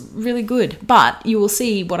 It's really good. But you will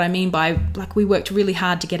see what I mean by, like, we worked really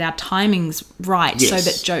hard to get our timings right so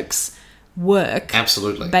that jokes work.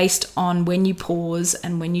 Absolutely. Based on when you pause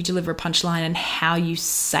and when you deliver a punchline and how you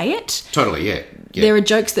say it. Totally, yeah. There are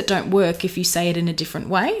jokes that don't work if you say it in a different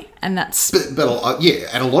way, and that's... But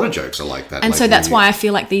and a lot of jokes are like that. And like so that's why I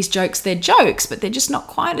feel like these jokes, they're jokes, but they're just not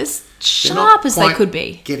quite as sharp as they could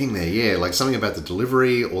be. Getting there, yeah. Like something about the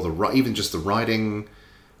delivery or even just the writing...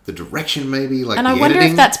 The direction, maybe, like, and I wonder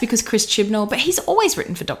if that's because Chris Chibnall, but he's always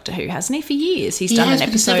written for Doctor Who, hasn't he? For years, he's done an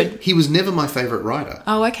episode. He was never my favourite writer.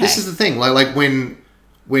 Oh, okay. This is the thing, like when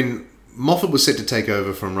Moffat was set to take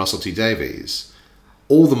over from Russell T Davies,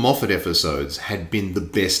 all the Moffat episodes had been the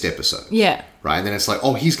best episode. Yeah. Right, and then it's like,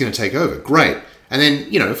 he's going to take over, great. And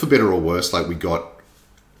then, for better or worse, like we got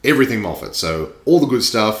everything Moffat, so all the good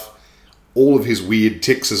stuff, all of his weird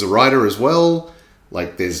tics as a writer as well.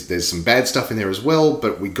 Like, there's some bad stuff in there as well,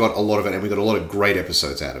 but we got a lot of it, and we got a lot of great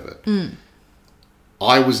episodes out of it.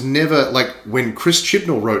 I was never, like, when Chris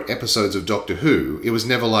Chibnall wrote episodes of Doctor Who, it was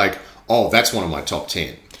never like, oh, that's one of my top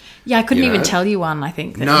 10. Yeah, I couldn't even tell you one, I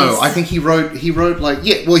think. I think he wrote he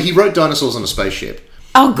wrote Dinosaurs on a Spaceship.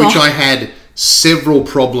 Oh, God. Which I had several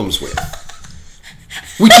problems with.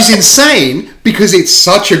 Which is insane, because it's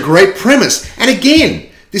such a great premise. And again,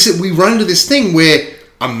 we run into this thing where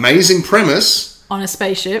amazing premise... On a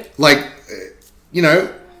spaceship. Like,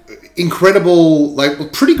 incredible,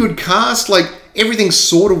 like, pretty good cast. Like, everything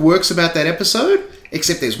sort of works about that episode,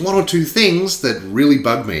 except there's one or two things that really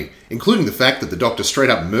bug me, including the fact that the Doctor straight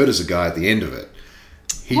up murders a guy at the end of it.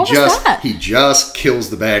 He just kills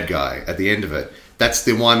the bad guy at the end of it. That's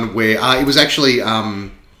the one where it was actually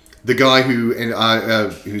the guy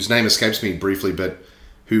whose name escapes me briefly, but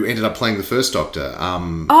who ended up playing the first Doctor.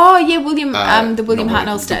 William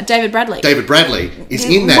Hartnell's David Bradley. David Bradley is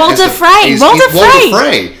in that. Walter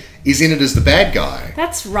Frey is in it as the bad guy.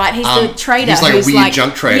 That's right. He's the trader. He's like a weird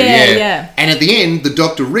junk trader. Yeah. And at the end, the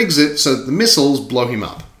Doctor rigs it so that the missiles blow him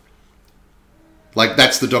up. Like,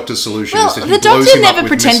 that's the Doctor's solution. Well, the Doctor never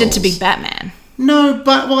pretended to be Batman. No,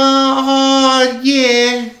 but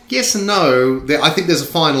yes and no. I think there's a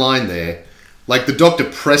fine line there. Like, the Doctor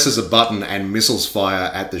presses a button and missiles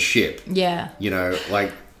fire at the ship. Yeah.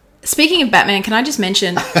 Like... Speaking of Batman, can I just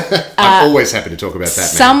mention... I'm always happy to talk about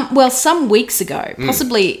Batman. Some weeks ago,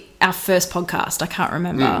 possibly our first podcast, I can't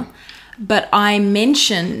remember, but I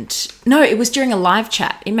mentioned... No, it was during a live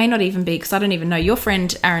chat. It may not even be, because I don't even know. Your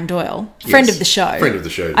friend, Aaron Doyle, friend of the show. Friend of the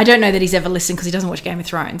show. I don't know that he's ever listened, because he doesn't watch Game of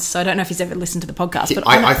Thrones, so I don't know if he's ever listened to the podcast. But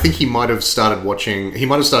I think he might have started watching... He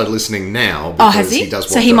might have started listening now, Oh, because has he? he does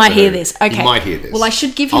watch So he might hear Who. this. Okay. He might hear this. Well, I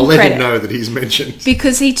should give him I'll credit. let him know that he's mentioned.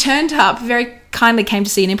 Because he turned up, very kindly came to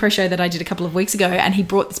see an improv show that I did a couple of weeks ago, and he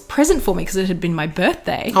brought this present for me because it had been my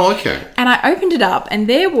birthday. Oh, okay. And I opened it up, and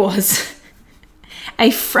there was a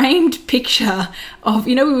framed picture of,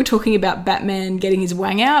 we were talking about Batman getting his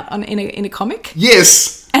wang out in a comic?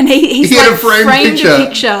 Yes. And he had like a framed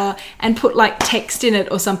picture and put like text in it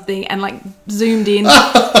or something and like zoomed in. And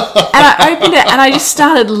I opened it and I just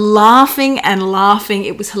started laughing and laughing.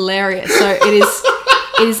 It was hilarious. So it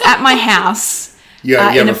is at my house.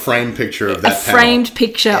 Yeah, you have a framed picture of that panel. Framed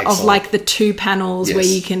picture Excellent. of like the two panels where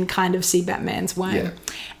you can kind of see Batman's wang. Yeah.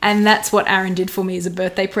 And that's what Aaron did for me as a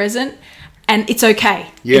birthday present. And it's okay.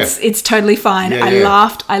 Yeah. It's totally fine. Yeah,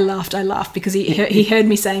 I laughed because he heard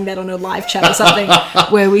me saying that on a live chat or something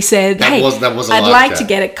where we said, that was a I'd live like chat. to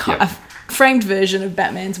get a framed version of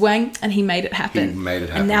Batman's wang, and he made it happen.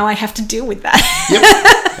 And now I have to deal with that.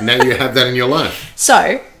 Yep. And now you have that in your life.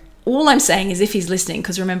 So all I'm saying is, if he's listening,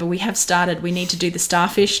 because remember, we need to do the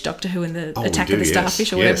Starfish, Doctor Who and the Attack of the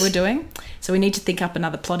Starfish, or whatever we're doing. So we need to think up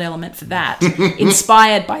another plot element for that,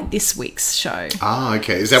 inspired by this week's show. Ah,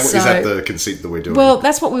 okay. Is that the conceit that we're doing? Well,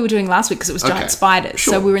 that's what we were doing last week, because it was giant spiders.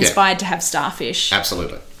 Sure. So we were inspired to have starfish.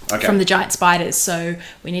 Absolutely. Okay. From the giant spiders. So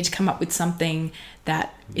we need to come up with something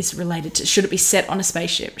that is related to... Should it be set on a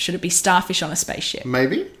spaceship? Should it be starfish on a spaceship?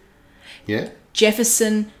 Maybe. Yeah.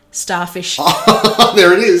 Jefferson Starfish. Oh,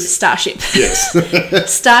 there it is. Starship.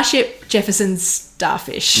 Yes. Starship Jefferson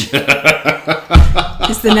Starfish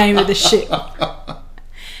is the name of the ship.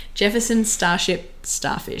 Jefferson Starship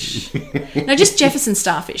Starfish. No, just Jefferson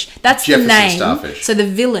Starfish. That's Jefferson the name. Starfish. So the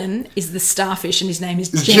villain is the Starfish, and his name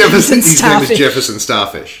is Jefferson His Starfish. name is Jefferson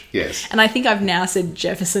Starfish. Yes. And I think I've now said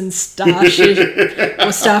Jefferson Starfish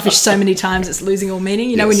or Starfish so many times it's losing all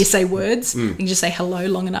meaning. You know, when you say words, you can just say hello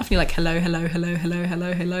long enough, and you're like, hello, hello, hello, hello,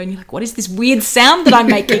 hello, hello, and you're like, what is this weird sound that I'm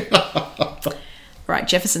making? Right,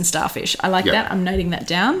 Jefferson Starfish. I like that. I'm noting that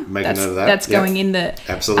down. Make a note of that. That's going in the...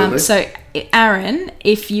 Absolutely. So, Aaron,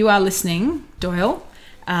 if you are listening, Doyle,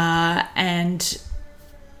 and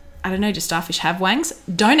I don't know, do starfish have wangs?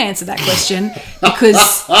 Don't answer that question,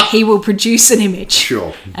 because he will produce an image.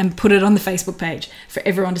 Sure. And put it on the Facebook page for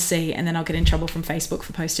everyone to see, and then I'll get in trouble from Facebook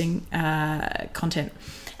for posting content,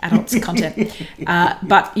 adults content.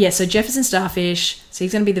 But yeah, so Jefferson Starfish, so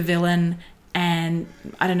he's going to be the villain. And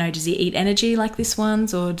I don't know, does he eat energy like this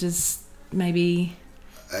one's, or does maybe...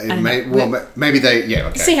 maybe they... Yeah,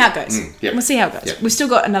 okay. See how it goes. Yep. We'll see how it goes. Yep. We've still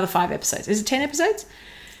got another 5 episodes. Is it 10 episodes?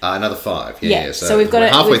 Another 5. Yeah. So we've got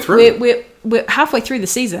halfway through. We're halfway through the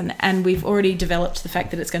season, and we've already developed the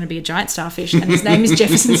fact that it's going to be a giant starfish, and his name is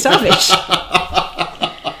Jefferson Starfish.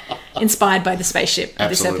 Inspired by the spaceship of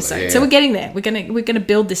this episode. Yeah. So we're getting there. We're gonna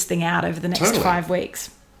build this thing out over the next 5 weeks.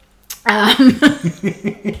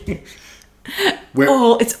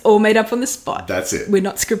 It's all made up on the spot. That's it. We're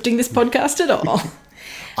not scripting this podcast at all.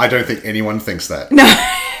 I don't think anyone thinks that. No.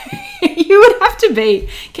 You would have to be.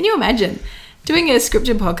 Can you imagine? doing a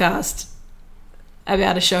scripted podcast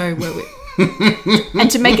about a show where and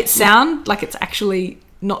to make it sound like it's actually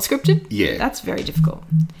not scripted, that's very difficult.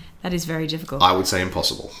 That is very difficult. I would say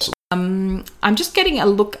impossible. I'm just getting a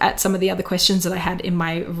look at some of the other questions that I had in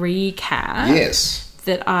my recap. Yes.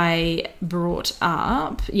 That I brought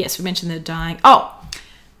up. Yes, we mentioned the dying. Oh,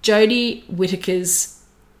 Jodie Whittaker's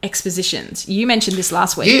expositions. You mentioned this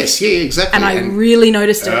last week. Yes, yeah, exactly. And I really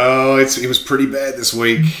noticed it. Oh, it was pretty bad this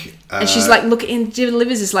week. And she's like,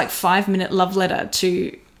 delivers this like 5-minute love letter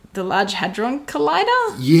to the Large Hadron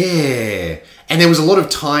Collider. Yeah. And there was a lot of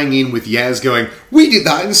tying in with Yaz going, we did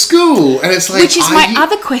that in school. And it's like... Which is my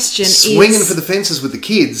other question swinging for the fences with the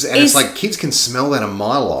kids. And it's like, kids can smell that a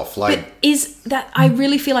mile off. Like, but is that... I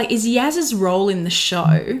really feel like, is Yaz's role in the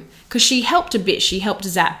show... Because she helped a bit. She helped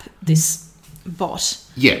zap this bot.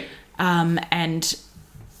 Yeah. And...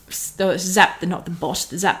 zap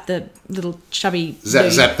the little chubby...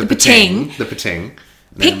 Zap the patang. The patang.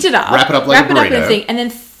 Picked it up. Wrap it up like a burrito. Wrap it up in a thing. And then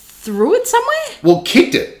threw it somewhere? Well,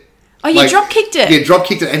 kicked it. Oh, you drop-kicked it? Yeah,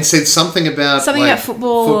 drop-kicked it and said something about... Something about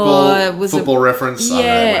football. Football reference. Yeah, I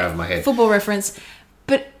don't know, went over my head. Football reference.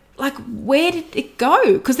 But, like, where did it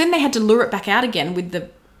go? Because then they had to lure it back out again with the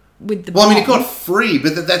Well, I mean, it got free,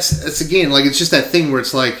 but that's again, like, it's just that thing where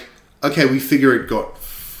it's like, okay, we figure it got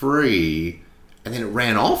free, and then it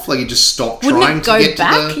ran off? Like, it just stopped trying to get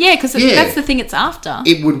back? to the... Yeah, because that's the thing it's after.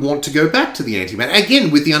 It would want to go back to the antimatter. Again,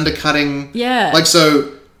 with the undercutting... Yeah. Like,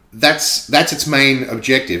 so... That's its main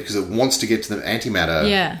objective because it wants to get to the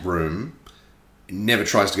antimatter room. It never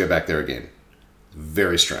tries to go back there again.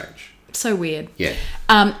 Very strange. So weird. Yeah.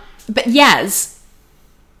 But Yaz,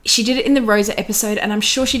 she did it in the Rosa episode, and I'm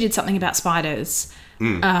sure she did something about spiders.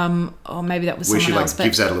 Or maybe that was where someone else. Where she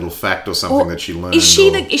gives out a little fact or something that she learned. Is she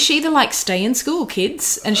the like stay in school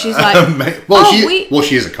kids? And she's like,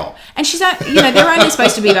 she is a cop, and she's they're only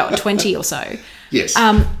supposed to be about 20 or so. Yes.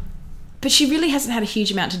 But she really hasn't had a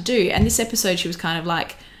huge amount to do. And this episode, she was kind of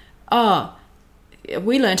like, oh,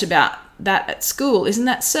 we learnt about that at school. Isn't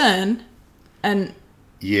that CERN? And...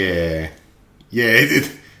 Yeah.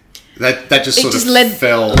 That just sort of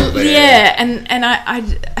fell there. Yeah, and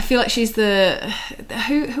I feel like she's the...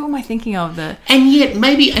 Who am I thinking of? And yet,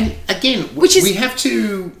 maybe... And again, which is, we have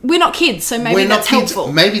to... We're not kids, so maybe that's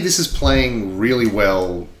helpful. Maybe this is playing really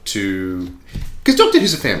well to... Because Doctor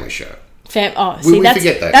Who's a family show. We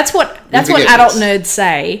forget that. That's what adult nerds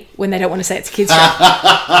say when they don't want to say it's a kids' show.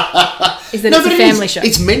 Is that it's a family show.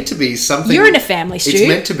 It's meant to be something. You're in a family, Stu. It's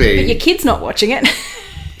meant to be. But your kid's not watching it.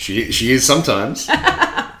 She is sometimes.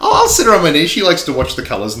 I'll sit her on my knee. She likes to watch the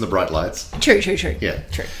colours and the bright lights. True. Yeah.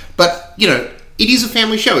 True. But, it is a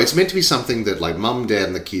family show. It's meant to be something that, like, mum, dad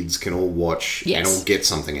and the kids can all watch and all get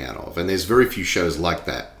something out of. And there's very few shows like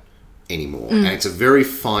that anymore. And it's a very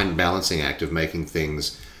fine balancing act of making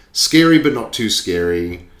things... scary but not too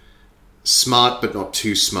scary, smart but not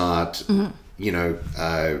too smart,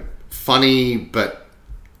 funny but,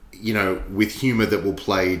 with humour that will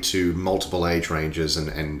play to multiple age ranges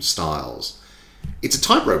and styles. It's a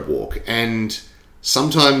tightrope walk, and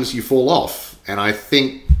sometimes you fall off, and I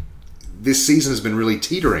think this season has been really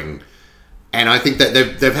teetering, and I think that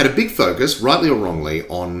they've had a big focus, rightly or wrongly,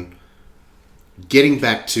 on getting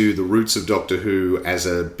back to the roots of Doctor Who as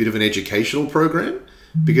a bit of an educational program.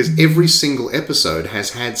 Because every single episode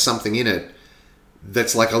has had something in it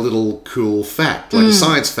that's like a little cool fact, like a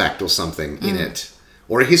science fact or something in it.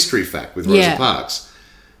 Or a history fact with Rosa Parks.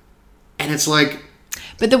 And it's like...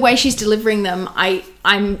 But the way she's delivering them, I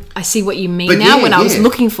see what you mean now when I was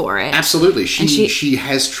looking for it. Absolutely. She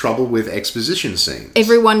has trouble with exposition scenes.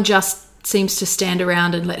 Everyone just seems to stand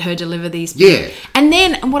around and let her deliver these. Yeah. And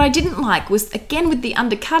then what I didn't like was, again, with the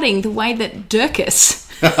undercutting, the way that Dirkus...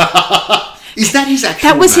 Is that his actual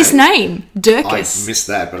name? That was name? his name, Dirkus. I missed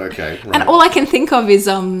that, but okay. Right. And all I can think of is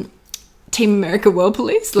Team America World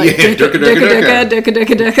Police. Like Durka.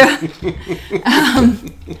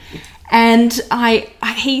 And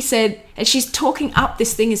he said, and she's talking up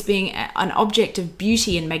this thing as being an object of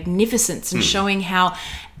beauty and magnificence and showing how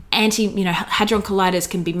Hadron Colliders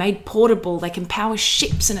can be made portable, they can power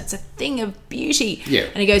ships, and it's a thing of beauty. Yeah.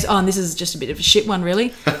 And he goes, oh, and this is just a bit of a shit one,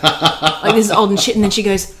 really? Like, this is old and shit. And then she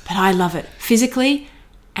goes, but I love it. Physically,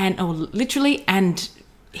 or literally, and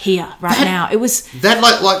here, now. It was... That,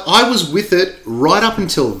 like I was with it right up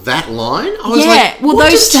until that line. I was well, what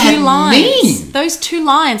those does two that lines. mean? Those 2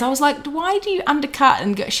 lines. I was like, why do you undercut?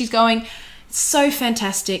 And she's going, so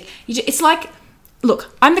fantastic. It's like...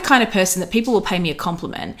 Look, I'm the kind of person that people will pay me a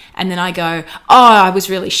compliment and then I go, oh, I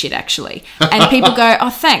was really shit, actually. And people go,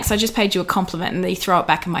 oh, thanks, I just paid you a compliment, and they throw it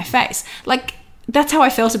back in my face. Like, That's how I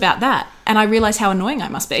felt about that. And I realised how annoying I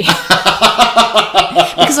must be.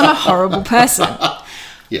 Because I'm a horrible person.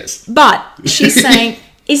 Yes. But she's saying,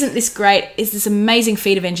 isn't this great? Is this amazing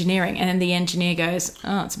feat of engineering? And then the engineer goes,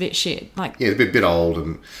 oh, it's a bit shit. Like, Yeah, a bit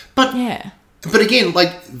old. But yeah. But again,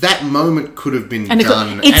 like, that moment could have been And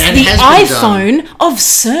done. it's and the has been iPhone of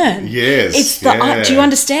CERN. Yes, It's the. yeah. Do you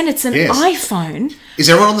understand? It's an Yes. iPhone. Is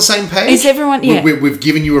everyone on the same page? Is everyone- yeah. We've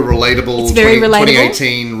given you a relatable, It's very relatable.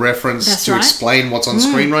 2018 reference That's to right. explain what's on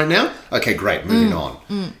screen right now. Okay, great. Moving on.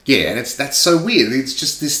 Yeah, and that's so weird. It's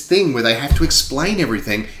just this thing where they have to explain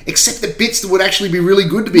everything, except the bits that would actually be really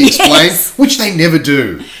good to be explained, Yes. which they never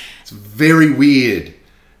do. It's very weird.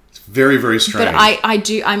 It's very, very strange.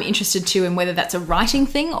 But I'm interested too in whether that's a writing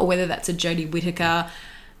thing or whether that's a Jodie Whittaker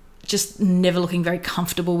just never looking very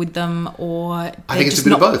comfortable with them, or I think it's a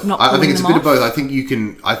bit of both. I think it's a bit of both. I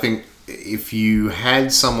think if you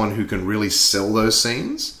had someone who can really sell those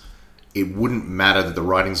scenes, it wouldn't matter that the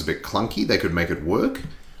writing's a bit clunky. They could make it work.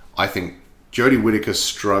 I think Jodie Whittaker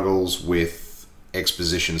struggles with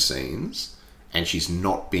exposition scenes, and she's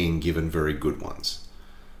not being given very good ones.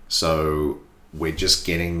 So we're just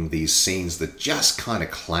getting these scenes that just kind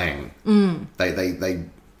of clang. They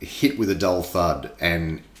hit with a dull thud,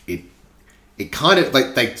 and it kind of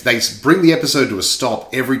like they bring the episode to a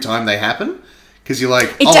stop every time they happen, because you're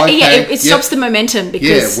like, it stops the momentum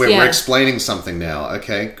because we're explaining something now.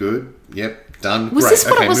 Okay, good, yep, done. Was great. this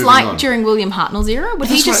what Okay, it was moving like on. during William Hartnell's era? Would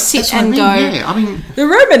he That's just what- sit that's and what I mean, go, yeah. I mean, the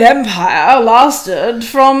Roman Empire lasted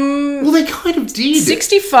from well, they kind of did.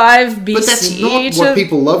 65 BC But that's not what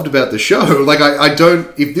people loved about the show. Like, I don't...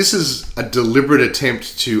 If this is a deliberate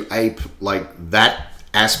attempt to ape, like, that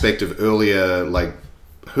aspect of earlier, like,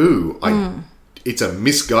 Who, it's a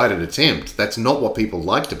misguided attempt. That's not what people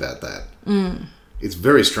liked about that. It's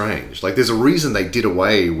very strange. Like, there's a reason they did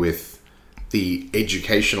away with the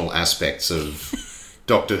educational aspects of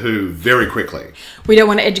Doctor Who very quickly. We don't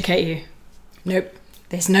want to educate you. Nope.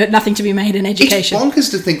 There's nothing to be made in education. It's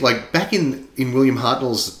bonkers to think, like, back in William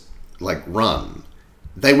Hartnell's, like, run,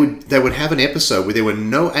 they would have an episode where there were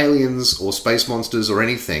no aliens or space monsters or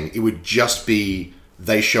anything. It would just be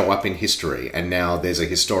they show up in history, and now there's a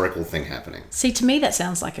historical thing happening. See, to me, that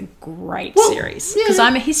sounds like a great Well, series. yeah. Because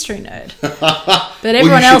I'm a history nerd. But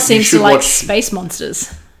everyone else seems to like space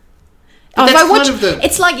monsters. Oh, if that's I watch, kind of the-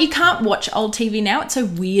 it's like you can't watch old TV now. It's so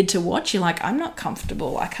weird to watch. You're like, I'm not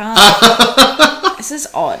comfortable. I can't. This is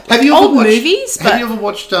odd. Like, Have you ever old watched, movies? Have But you ever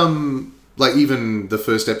watched, like, even the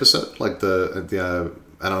first episode? Like, the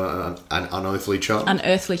An Unearthly Child?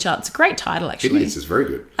 Unearthly Child. It's a great title, It actually. is. It's very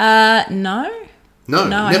good. No. No,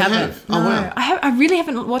 I never haven't. have. No. Oh, wow. I really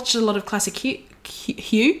haven't watched a lot of classic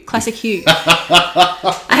Hugh. Classic Hugh.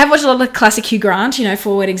 I have watched a lot of classic Hugh Grant,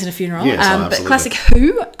 4 Weddings and a Funeral. Yes, but absolutely. classic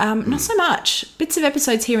Who, not so much. Bits of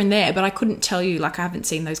episodes here and there, but I couldn't tell you, like, I haven't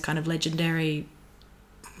seen those kind of legendary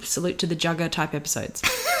Salute to the Jugger type episodes.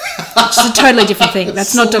 Which is a totally different thing.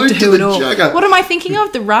 That's not Salute Doctor to Who at the all. Jugger. What am I thinking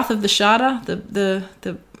of? The Wrath of the Shada?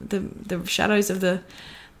 The shadows of the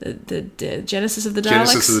Genesis of the Daleks.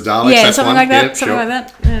 Genesis of the Daleks, Yeah, that's something one. like that. Yeah, something sure.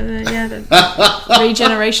 like that. The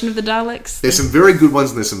regeneration of the Daleks. There's some very good ones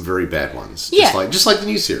and there's some very bad ones. Yeah. Just like the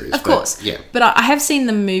new series. Of course. Yeah. But I have seen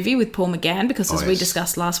the movie with Paul McGann because, as we yes.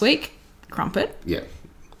 discussed last week, Crumpet. Yeah.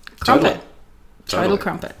 Crumpet. Totally. Total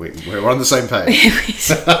crumpet. We're on the same page.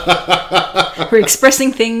 We're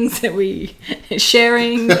expressing things that we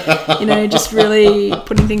sharing, just really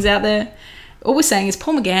putting things out there. All we're saying is,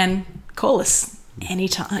 Paul McGann, call us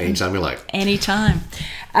anytime. Anytime you like. Anytime.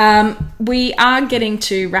 We are getting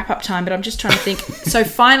to wrap up time, but I'm just trying to think. So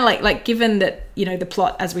finally, like, given that, the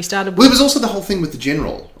plot as we started Well, there was also the whole thing with the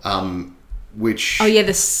general, which... Oh, yeah,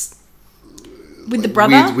 with the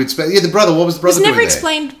brother? the brother. What was the brother It was never doing there?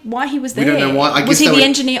 explained why he was there. We don't know why. I Was guess he they the would-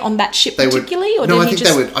 engineer on that ship They would- particularly? Or no, did I he think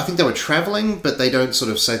just... I think they were traveling, but they don't sort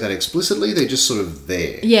of say that explicitly. They're just sort of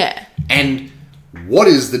there. Yeah. And what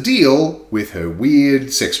is the deal with her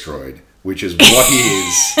weird sex droid? Which is what he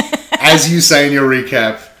is. As you say in your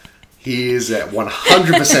recap, he is at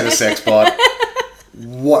 100% a sex bot.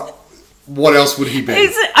 What else would he be?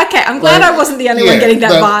 Okay, I'm glad I wasn't the only one getting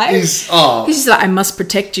that vibe. He's She's like, I must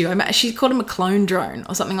protect you. She called him a clone drone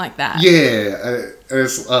or something like that. yeah.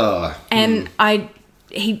 And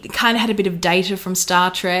he kind of had a bit of Data from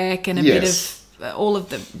Star Trek and a bit of all of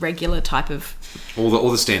the regular type of... all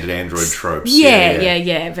the standard android tropes.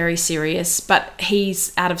 Yeah, very serious. But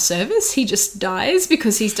he's out of service. He just dies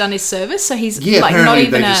because he's done his service. So he's like not apparently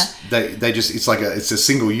even they just it's a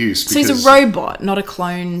single use. So he's a robot, not a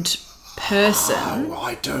cloned person. Oh,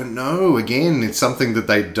 I don't know. Again, it's something that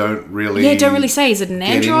they don't really. Yeah, don't really say. Is it an get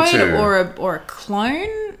android into. or a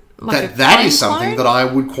clone? like that is something that I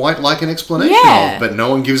would quite like an explanation of, but no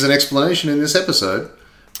one gives an explanation in this episode.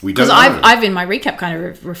 We don't know. I've in my recap kind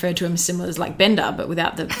of referred to him similar as like Bender, but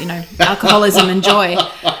without the alcoholism and joy.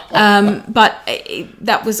 But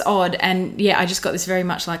that was odd, and I just got this very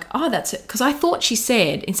much like, oh, that's it, because I thought she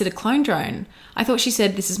said, instead of clone drone, I thought she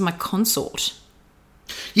said, this is my consort.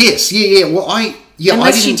 Yes, yeah. Well,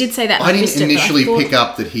 unless she did say that, I didn't initially pick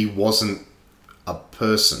up that he wasn't a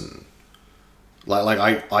person. Like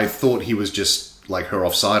I thought he was just like her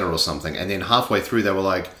offsider or something, and then halfway through they were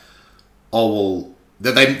like, oh well.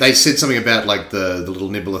 They said something about like the little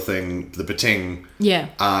nibbler thing, the pating,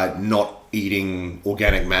 not eating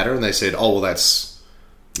organic matter, and they said, oh well, that's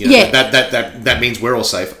that means we're all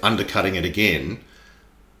safe, undercutting it again.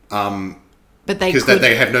 But because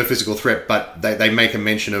they have no physical threat, but they make a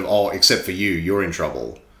mention of except for you're in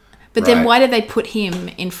trouble. But then why did they put him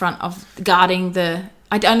in front of guarding the?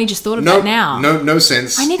 I only just thought of that now. No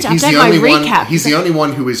sense. I need to update my recap. He's the only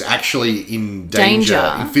one who is actually in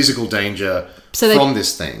danger. In physical danger. From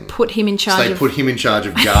this thing. Put him in charge. So they put him in charge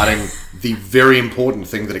of guarding the very important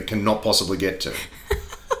thing that it cannot possibly get to.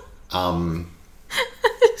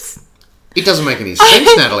 It doesn't make any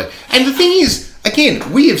sense, Natalie. And the thing is,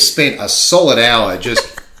 again, we have spent a solid hour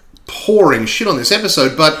just pouring shit on this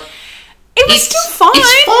episode, but it was still fine.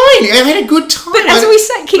 It's fine. I had a good time. But as we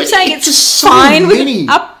keep saying, it's just fine with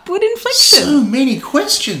upward inflection. So many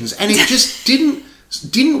questions, and it just didn't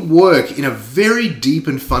work in a very deep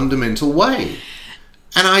and fundamental way.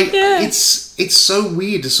 And it's so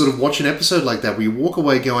weird to sort of watch an episode like that where you walk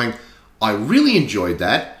away going, I really enjoyed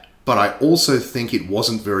that, but I also think it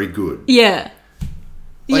wasn't very good. Yeah.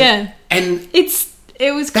 And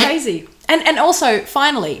it was crazy. And also,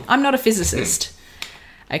 finally, I'm not a physicist.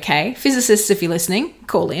 Okay, physicists, if you're listening,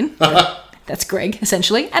 call in. That's Greg,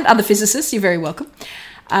 essentially, and other physicists. You're very welcome.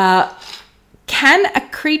 Can a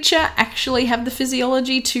creature actually have the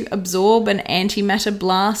physiology to absorb an antimatter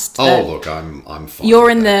blast? Look, I'm fine. You're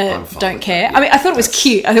in the don't care. I mean, I thought it was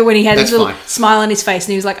cute. I thought when he had his little smile on his face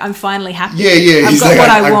and he was like, I'm finally happy. Yeah. I've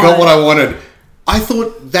got what I wanted. I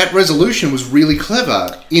thought that resolution was really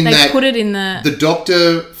clever they put it in the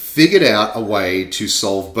Doctor figured out a way to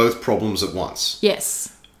solve both problems at once. Yes.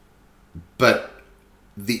 But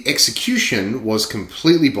the execution was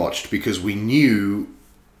completely botched because we knew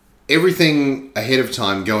everything ahead of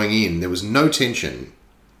time going in. There was no tension.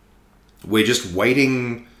 We're just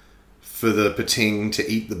waiting for the pating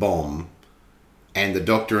to eat the bomb, and the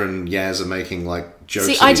Doctor and Yaz are making like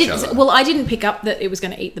jokes at each other. Well, I didn't pick up that it was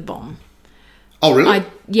going to eat the bomb. Oh, really?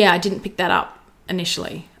 I didn't pick that up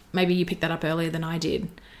initially. Maybe you picked that up earlier than I did.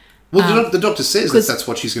 Well, the Doctor says that's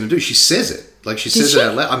what she's going to do. She says it. Like, she says it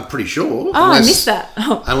out loud. I'm pretty sure. I missed that.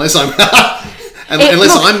 Unless I'm...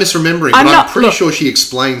 I'm misremembering, but I'm pretty sure she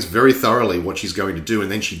explains very thoroughly what she's going to do, and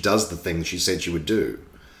then she does the thing she said she would do.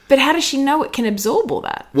 But how does she know it can absorb all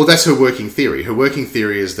that? Well, that's her working theory. Her working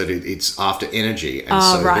theory is that it's after energy,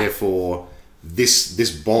 and therefore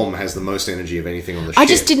this bomb has the most energy of anything on the ship.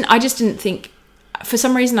 I just didn't think... For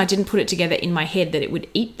some reason, I didn't put it together in my head that it would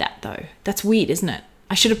eat that, though. That's weird, isn't it?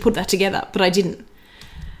 I should have put that together, but I didn't.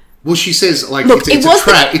 Well, she says, like, it's a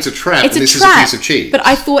trap. It's a trap, and this is a piece of cheese. But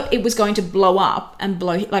I thought it was going to blow up and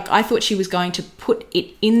blow... Like, I thought she was going to put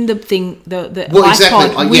it in the thing, the light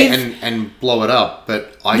pod and blow it up,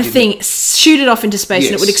 but shoot it off into space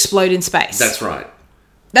and it would explode in space. That's right.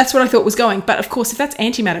 That's what I thought was going. But, of course, if that's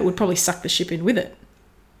antimatter, it would probably suck the ship in with it.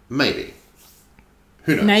 Maybe.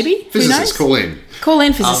 Who knows? Maybe. Physicists, call in. Call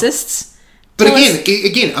in, physicists. But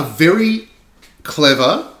again, a very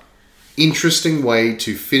clever... interesting way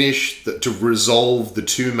to to resolve the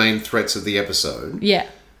two main threats of the episode. Yeah.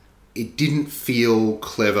 It didn't feel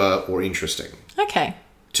clever or interesting. Okay.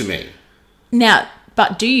 To me. Now,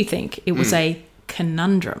 but do you think it was a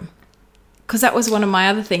conundrum? Because that was one of my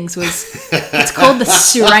other things it's called the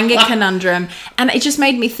Tsuranga conundrum. And it just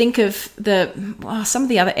made me think of some of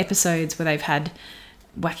the other episodes where they've had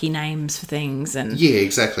wacky names for things, and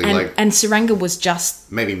exactly. And Tsuranga was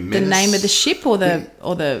just maybe the name of the ship,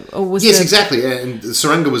 exactly. And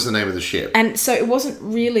Tsuranga was the name of the ship, and so it wasn't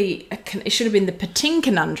really. It should have been the Pating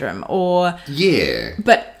conundrum, or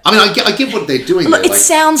But I mean, I get what they're doing. Look, it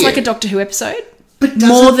sounds like a Doctor Who episode, but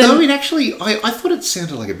more than it actually. I thought it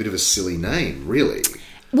sounded like a bit of a silly name, really.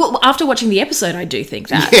 Well, after watching the episode, I do think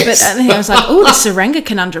that. Yes. But I was like, oh, the Tsuranga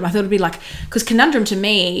conundrum. I thought it'd be like... Because conundrum to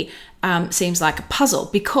me seems like a puzzle.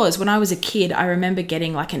 Because when I was a kid, I remember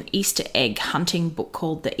getting like an Easter egg hunting book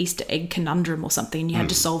called The Easter Egg Conundrum or something. And you had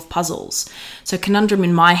to solve puzzles. So conundrum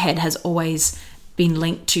in my head has always been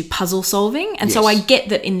linked to puzzle solving. And so I get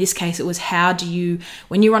that in this case, it was how do you...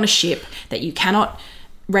 When you're on a ship that you cannot...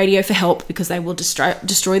 radio for help because they will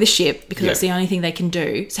destroy the ship because Yeah. that's the only thing they can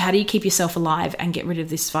do. So how do you keep yourself alive and get rid of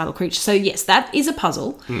this vital creature? So yes, that is a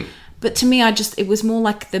puzzle. But to me, it was more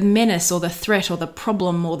like the menace or the threat or the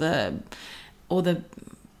problem or the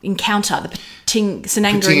encounter, the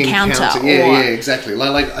Sinanga encounter. Yeah, exactly.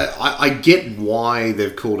 I get why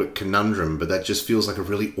they've called it conundrum, but that just feels like a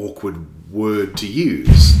really awkward word to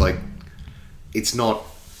use. Like, it's not.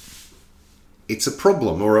 It's a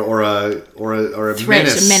problem or a threat,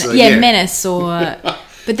 menace. Menace or.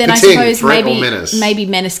 But then I Pating, suppose threat or menace. maybe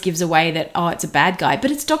menace gives away that it's a bad guy,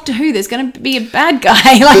 but it's Doctor Who. There's going to be a bad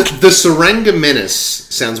guy. Like The Saranga Menace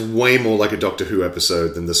sounds way more like a Doctor Who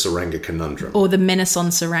episode than the Saranga Conundrum. or the Menace on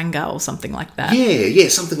Saranga or something like that. Yeah,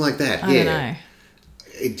 something like that. I don't know.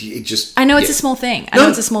 It just. I know it's a small thing. I know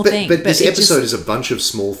it's a small thing. But this it episode just, is a bunch of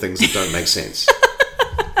small things that don't make sense.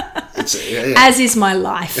 as is my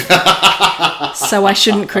life. So I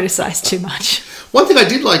shouldn't criticise too much. One thing I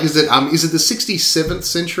did like is that is it the 67th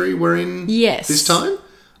century we're in? Yes. This time,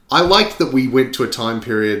 I liked that we went to a time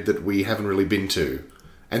period that we haven't really been to,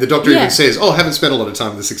 and the Doctor even says, "Oh, I haven't spent a lot of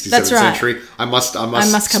time in the 67th That's right. century. I must come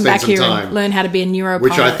spend back some here time." and learn how to be a neuropilot.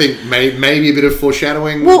 Which I think may be a bit of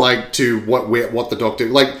foreshadowing, Well- to what the Doctor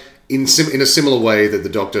in a similar way that the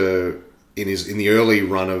Doctor in the early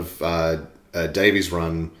run of Davies'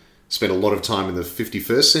 run spent a lot of time in the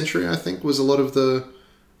 51st century. I think was a lot of the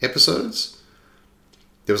episodes.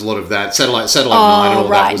 There was a lot of that. Satellite 9 and all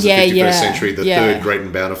that was the 51st century, the third great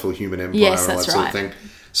and bountiful human empire and all that sort of thing.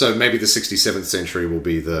 So maybe the 67th century will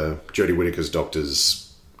be the Jodie Whittaker's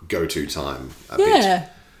Doctor's go-to time a bit.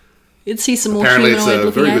 You'd see some more Apparently it's a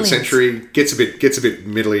humanoid-looking very aliens. good century. Gets a bit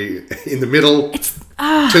middly in the middle.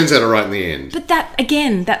 Turns out alright in the end. But that,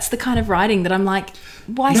 again, that's the kind of writing that I'm like,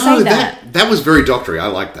 why say that? That was very doctory. I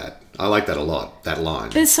like that. I like that a lot, that line.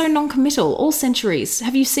 They're so non-committal. All centuries.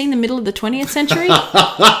 Have you seen the middle of the 20th century?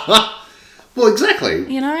 Well,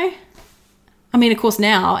 exactly. You know? I mean, of course,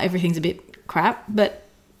 now everything's a bit crap, but...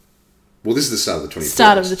 Well, this is the start of the 21st.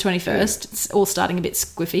 Start of the 21st. Yeah. It's all starting a bit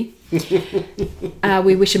squiffy.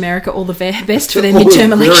 We wish America all the best for their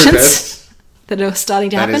midterm elections that are starting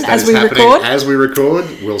to happen as we record. As we record.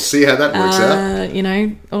 We'll see how that works out. You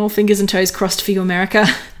know, all fingers and toes crossed for you, America.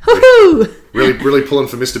 Woohoo! Really pulling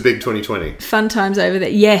for Mr. Big 2020. Fun times over there.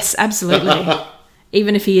 Yes, absolutely.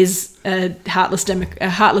 Even if he is a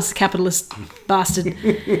heartless capitalist bastard.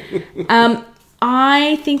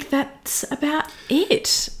 I think that's about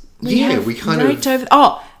it. We kind of...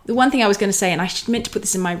 the one thing I was going to say, and I meant to put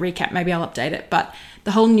this in my recap, maybe I'll update it, but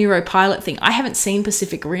the whole neuropilot thing, I haven't seen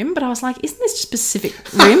Pacific Rim, but I was like, isn't this just Pacific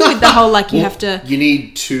Rim with the whole, you have to... You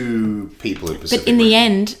need two people in Pacific Rim. But in the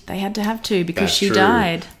Rim. end, they had to have two because she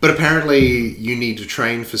died. But apparently you need to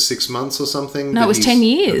train for 6 months or something. No, it was 10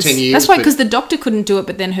 years. 10 years. That's why, because the doctor couldn't do it,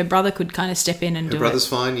 but then her brother could kind of step in and do it. Her brother's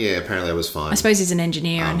fine? Yeah, apparently that was fine. I suppose he's an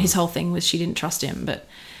engineer and his whole thing was she didn't trust him, but...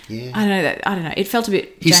 Yeah. I don't know. It felt a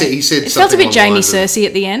bit... He said it felt a bit Jamie Cersei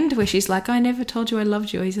at the end, where she's like, I never told you I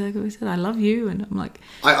loved you. He said, I love you. And I'm like...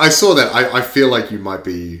 I saw that. I feel like you might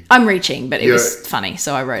be... I'm reaching, but it was funny,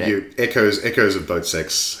 so I wrote it. Echoes of both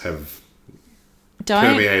sex have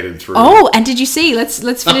permeated through... Oh, and did you see... Let's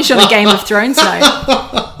finish on a Game of Thrones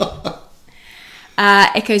note.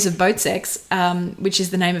 Echoes of Boat Sex, which is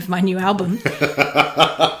the name of my new album.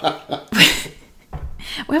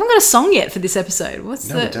 We haven't got a song yet for this episode.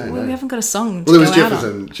 We haven't got a song. Well, there was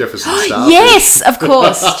Jefferson Starfish. Yes, of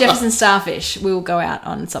course, Jefferson Starfish. We will go out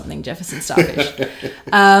on something Jefferson Starfish.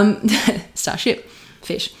 Starship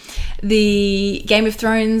Fish. The Game of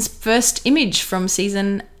Thrones first image from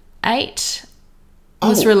season 8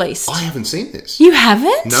 was released. I haven't seen this. You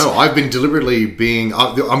haven't? No, I've been deliberately being...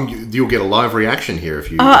 you'll get a live reaction here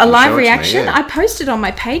if you... a live reaction? I posted on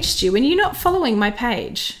my page, Stu, and you're not following my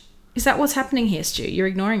page. Is that what's happening here, Stu? You're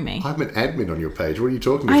ignoring me. I'm an admin on your page. What are you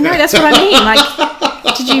talking about? I know, that's what I mean.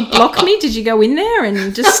 Like, did you block me? Did you go in there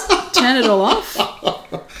and just turn it all off?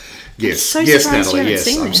 Yes. So yes, surprised Natalie, you yes.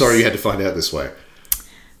 haven't seen I'm this. sorry you had to find out this way.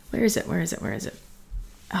 Where is it?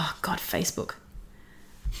 Oh, God, Facebook.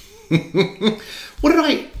 What did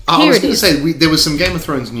I... I was going to say, there was some Game of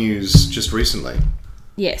Thrones news just recently.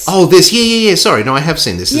 Yes. Oh, this. Yeah. Sorry. No, I have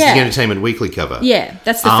seen this. This is the Entertainment Weekly cover. Yeah,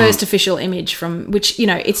 that's the first official image from which,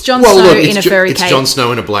 it's Jon Snow in a furry cape. It's Jon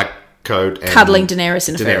Snow in a black coat. And cuddling Daenerys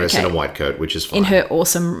in a furry cape. Daenerys in a white coat, which is fine. In her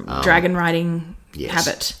awesome dragon riding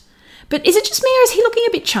habit. But is it just me or is he looking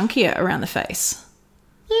a bit chunkier around the face?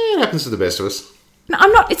 Yeah, it happens to the best of us. No,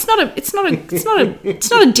 I'm not. It's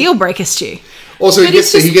not a deal breaker, Stu. Also, he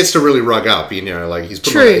gets to really rug up. He's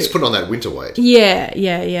putting on that winter weight.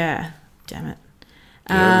 Yeah. Damn it.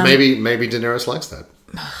 Maybe Daenerys likes that.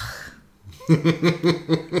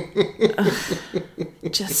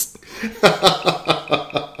 Just.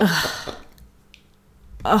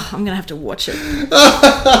 I'm going to have to watch it. I'm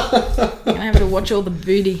going to have to watch all the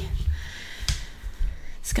booty.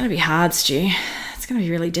 It's going to be hard, Stu. It's going to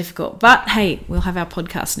be really difficult. But, hey, we'll have our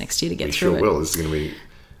podcast next year to get through it. We sure will. This is going to be...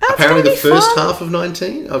 Oh, apparently the first fun. half of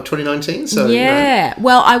 2019. So yeah.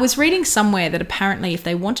 Well, I was reading somewhere that apparently if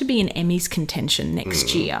they want to be in Emmys contention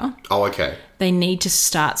next year... Oh, okay. They need to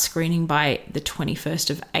start screening by the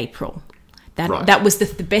 21st of April. Right. That was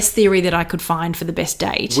the best theory that I could find for the best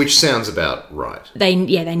date. Which sounds about right. They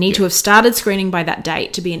need to have started screening by that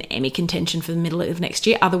date to be in Emmy contention for the middle of next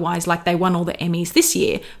year. Otherwise, like they won all the Emmys this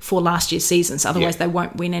year for last year's season. So otherwise they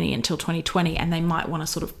won't win any until 2020 and they might want to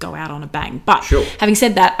sort of go out on a bang. But having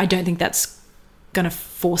said that, I don't think that's going to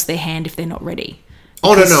force their hand if they're not ready.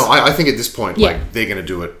 Oh, no. I think at this point, like they're going to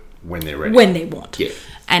do it when they're ready. When they want. Yeah.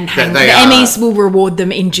 And the Emmys will reward them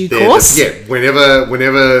in due course.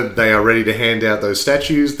 Whenever they are ready to hand out those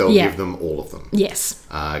statues, they'll give them all of them. Yes.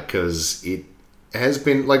 Because it has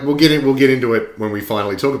been, like, we'll get into it when we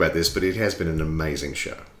finally talk about this, but it has been an amazing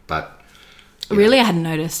show. But really, I hadn't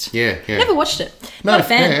noticed. Yeah. Never watched it. Not a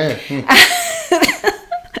fan.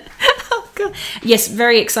 Oh, God. Yes,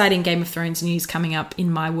 very exciting Game of Thrones news coming up in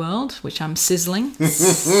my world, which I'm sizzling.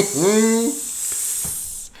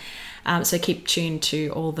 So keep tuned to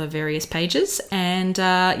all the various pages. And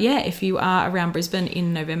if you are around Brisbane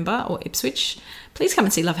in November or Ipswich, please come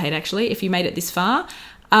and see Love Hate, actually, if you made it this far.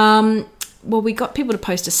 We got people to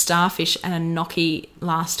post a starfish and a gnocchi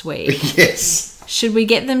last week. Yes. Should we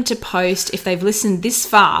get them to post if they've listened this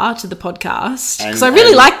far to the podcast? Because I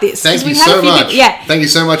really like this. Thank you so much. Thank you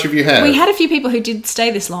so much if you have. We had a few people who did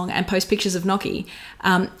stay this long and post pictures of gnocchi.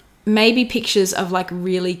 Maybe pictures of like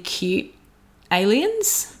really cute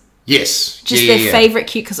aliens. Yes. Just their favourite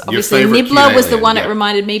cute, because obviously Nibbler was the one it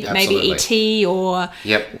reminded me, but maybe E.T. or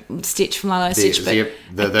Stitch from Lilo and Stitch.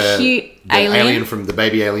 But the cute alien from the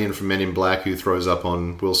baby alien from Men in Black who throws up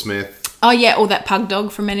on Will Smith. Oh, yeah, or that pug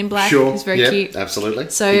dog from Men in Black. Sure. It's very cute.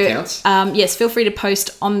 Absolutely. So, it counts. Yes, feel free to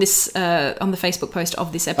post on this on the Facebook post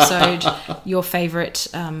of this episode your favourite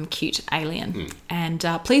cute alien. And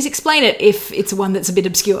please explain it if it's one that's a bit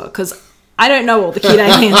obscure, because I don't know all the cute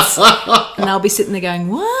aliens. And I'll be sitting there going,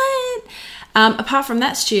 what? Apart from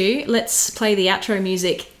that, Stu, let's play the outro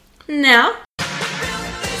music now.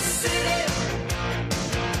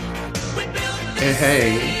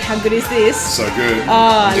 Hey. How good is this? So good. Oh,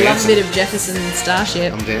 I love a bit of Jefferson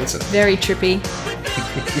Starship. I'm dancing. Very trippy.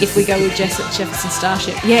 If we go with Jefferson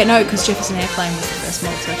Starship. Yeah, no, because Jefferson Airplane was the first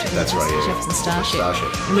mold, so that's right, yeah. Jefferson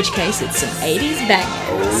Starship. In which case, it's some 80s bangers.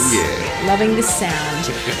 Oh, yeah. Loving this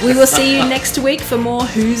sound. We will see you next week for more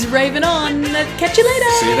Who's Raving On. Catch you later.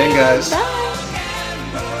 See you then, guys. Bye.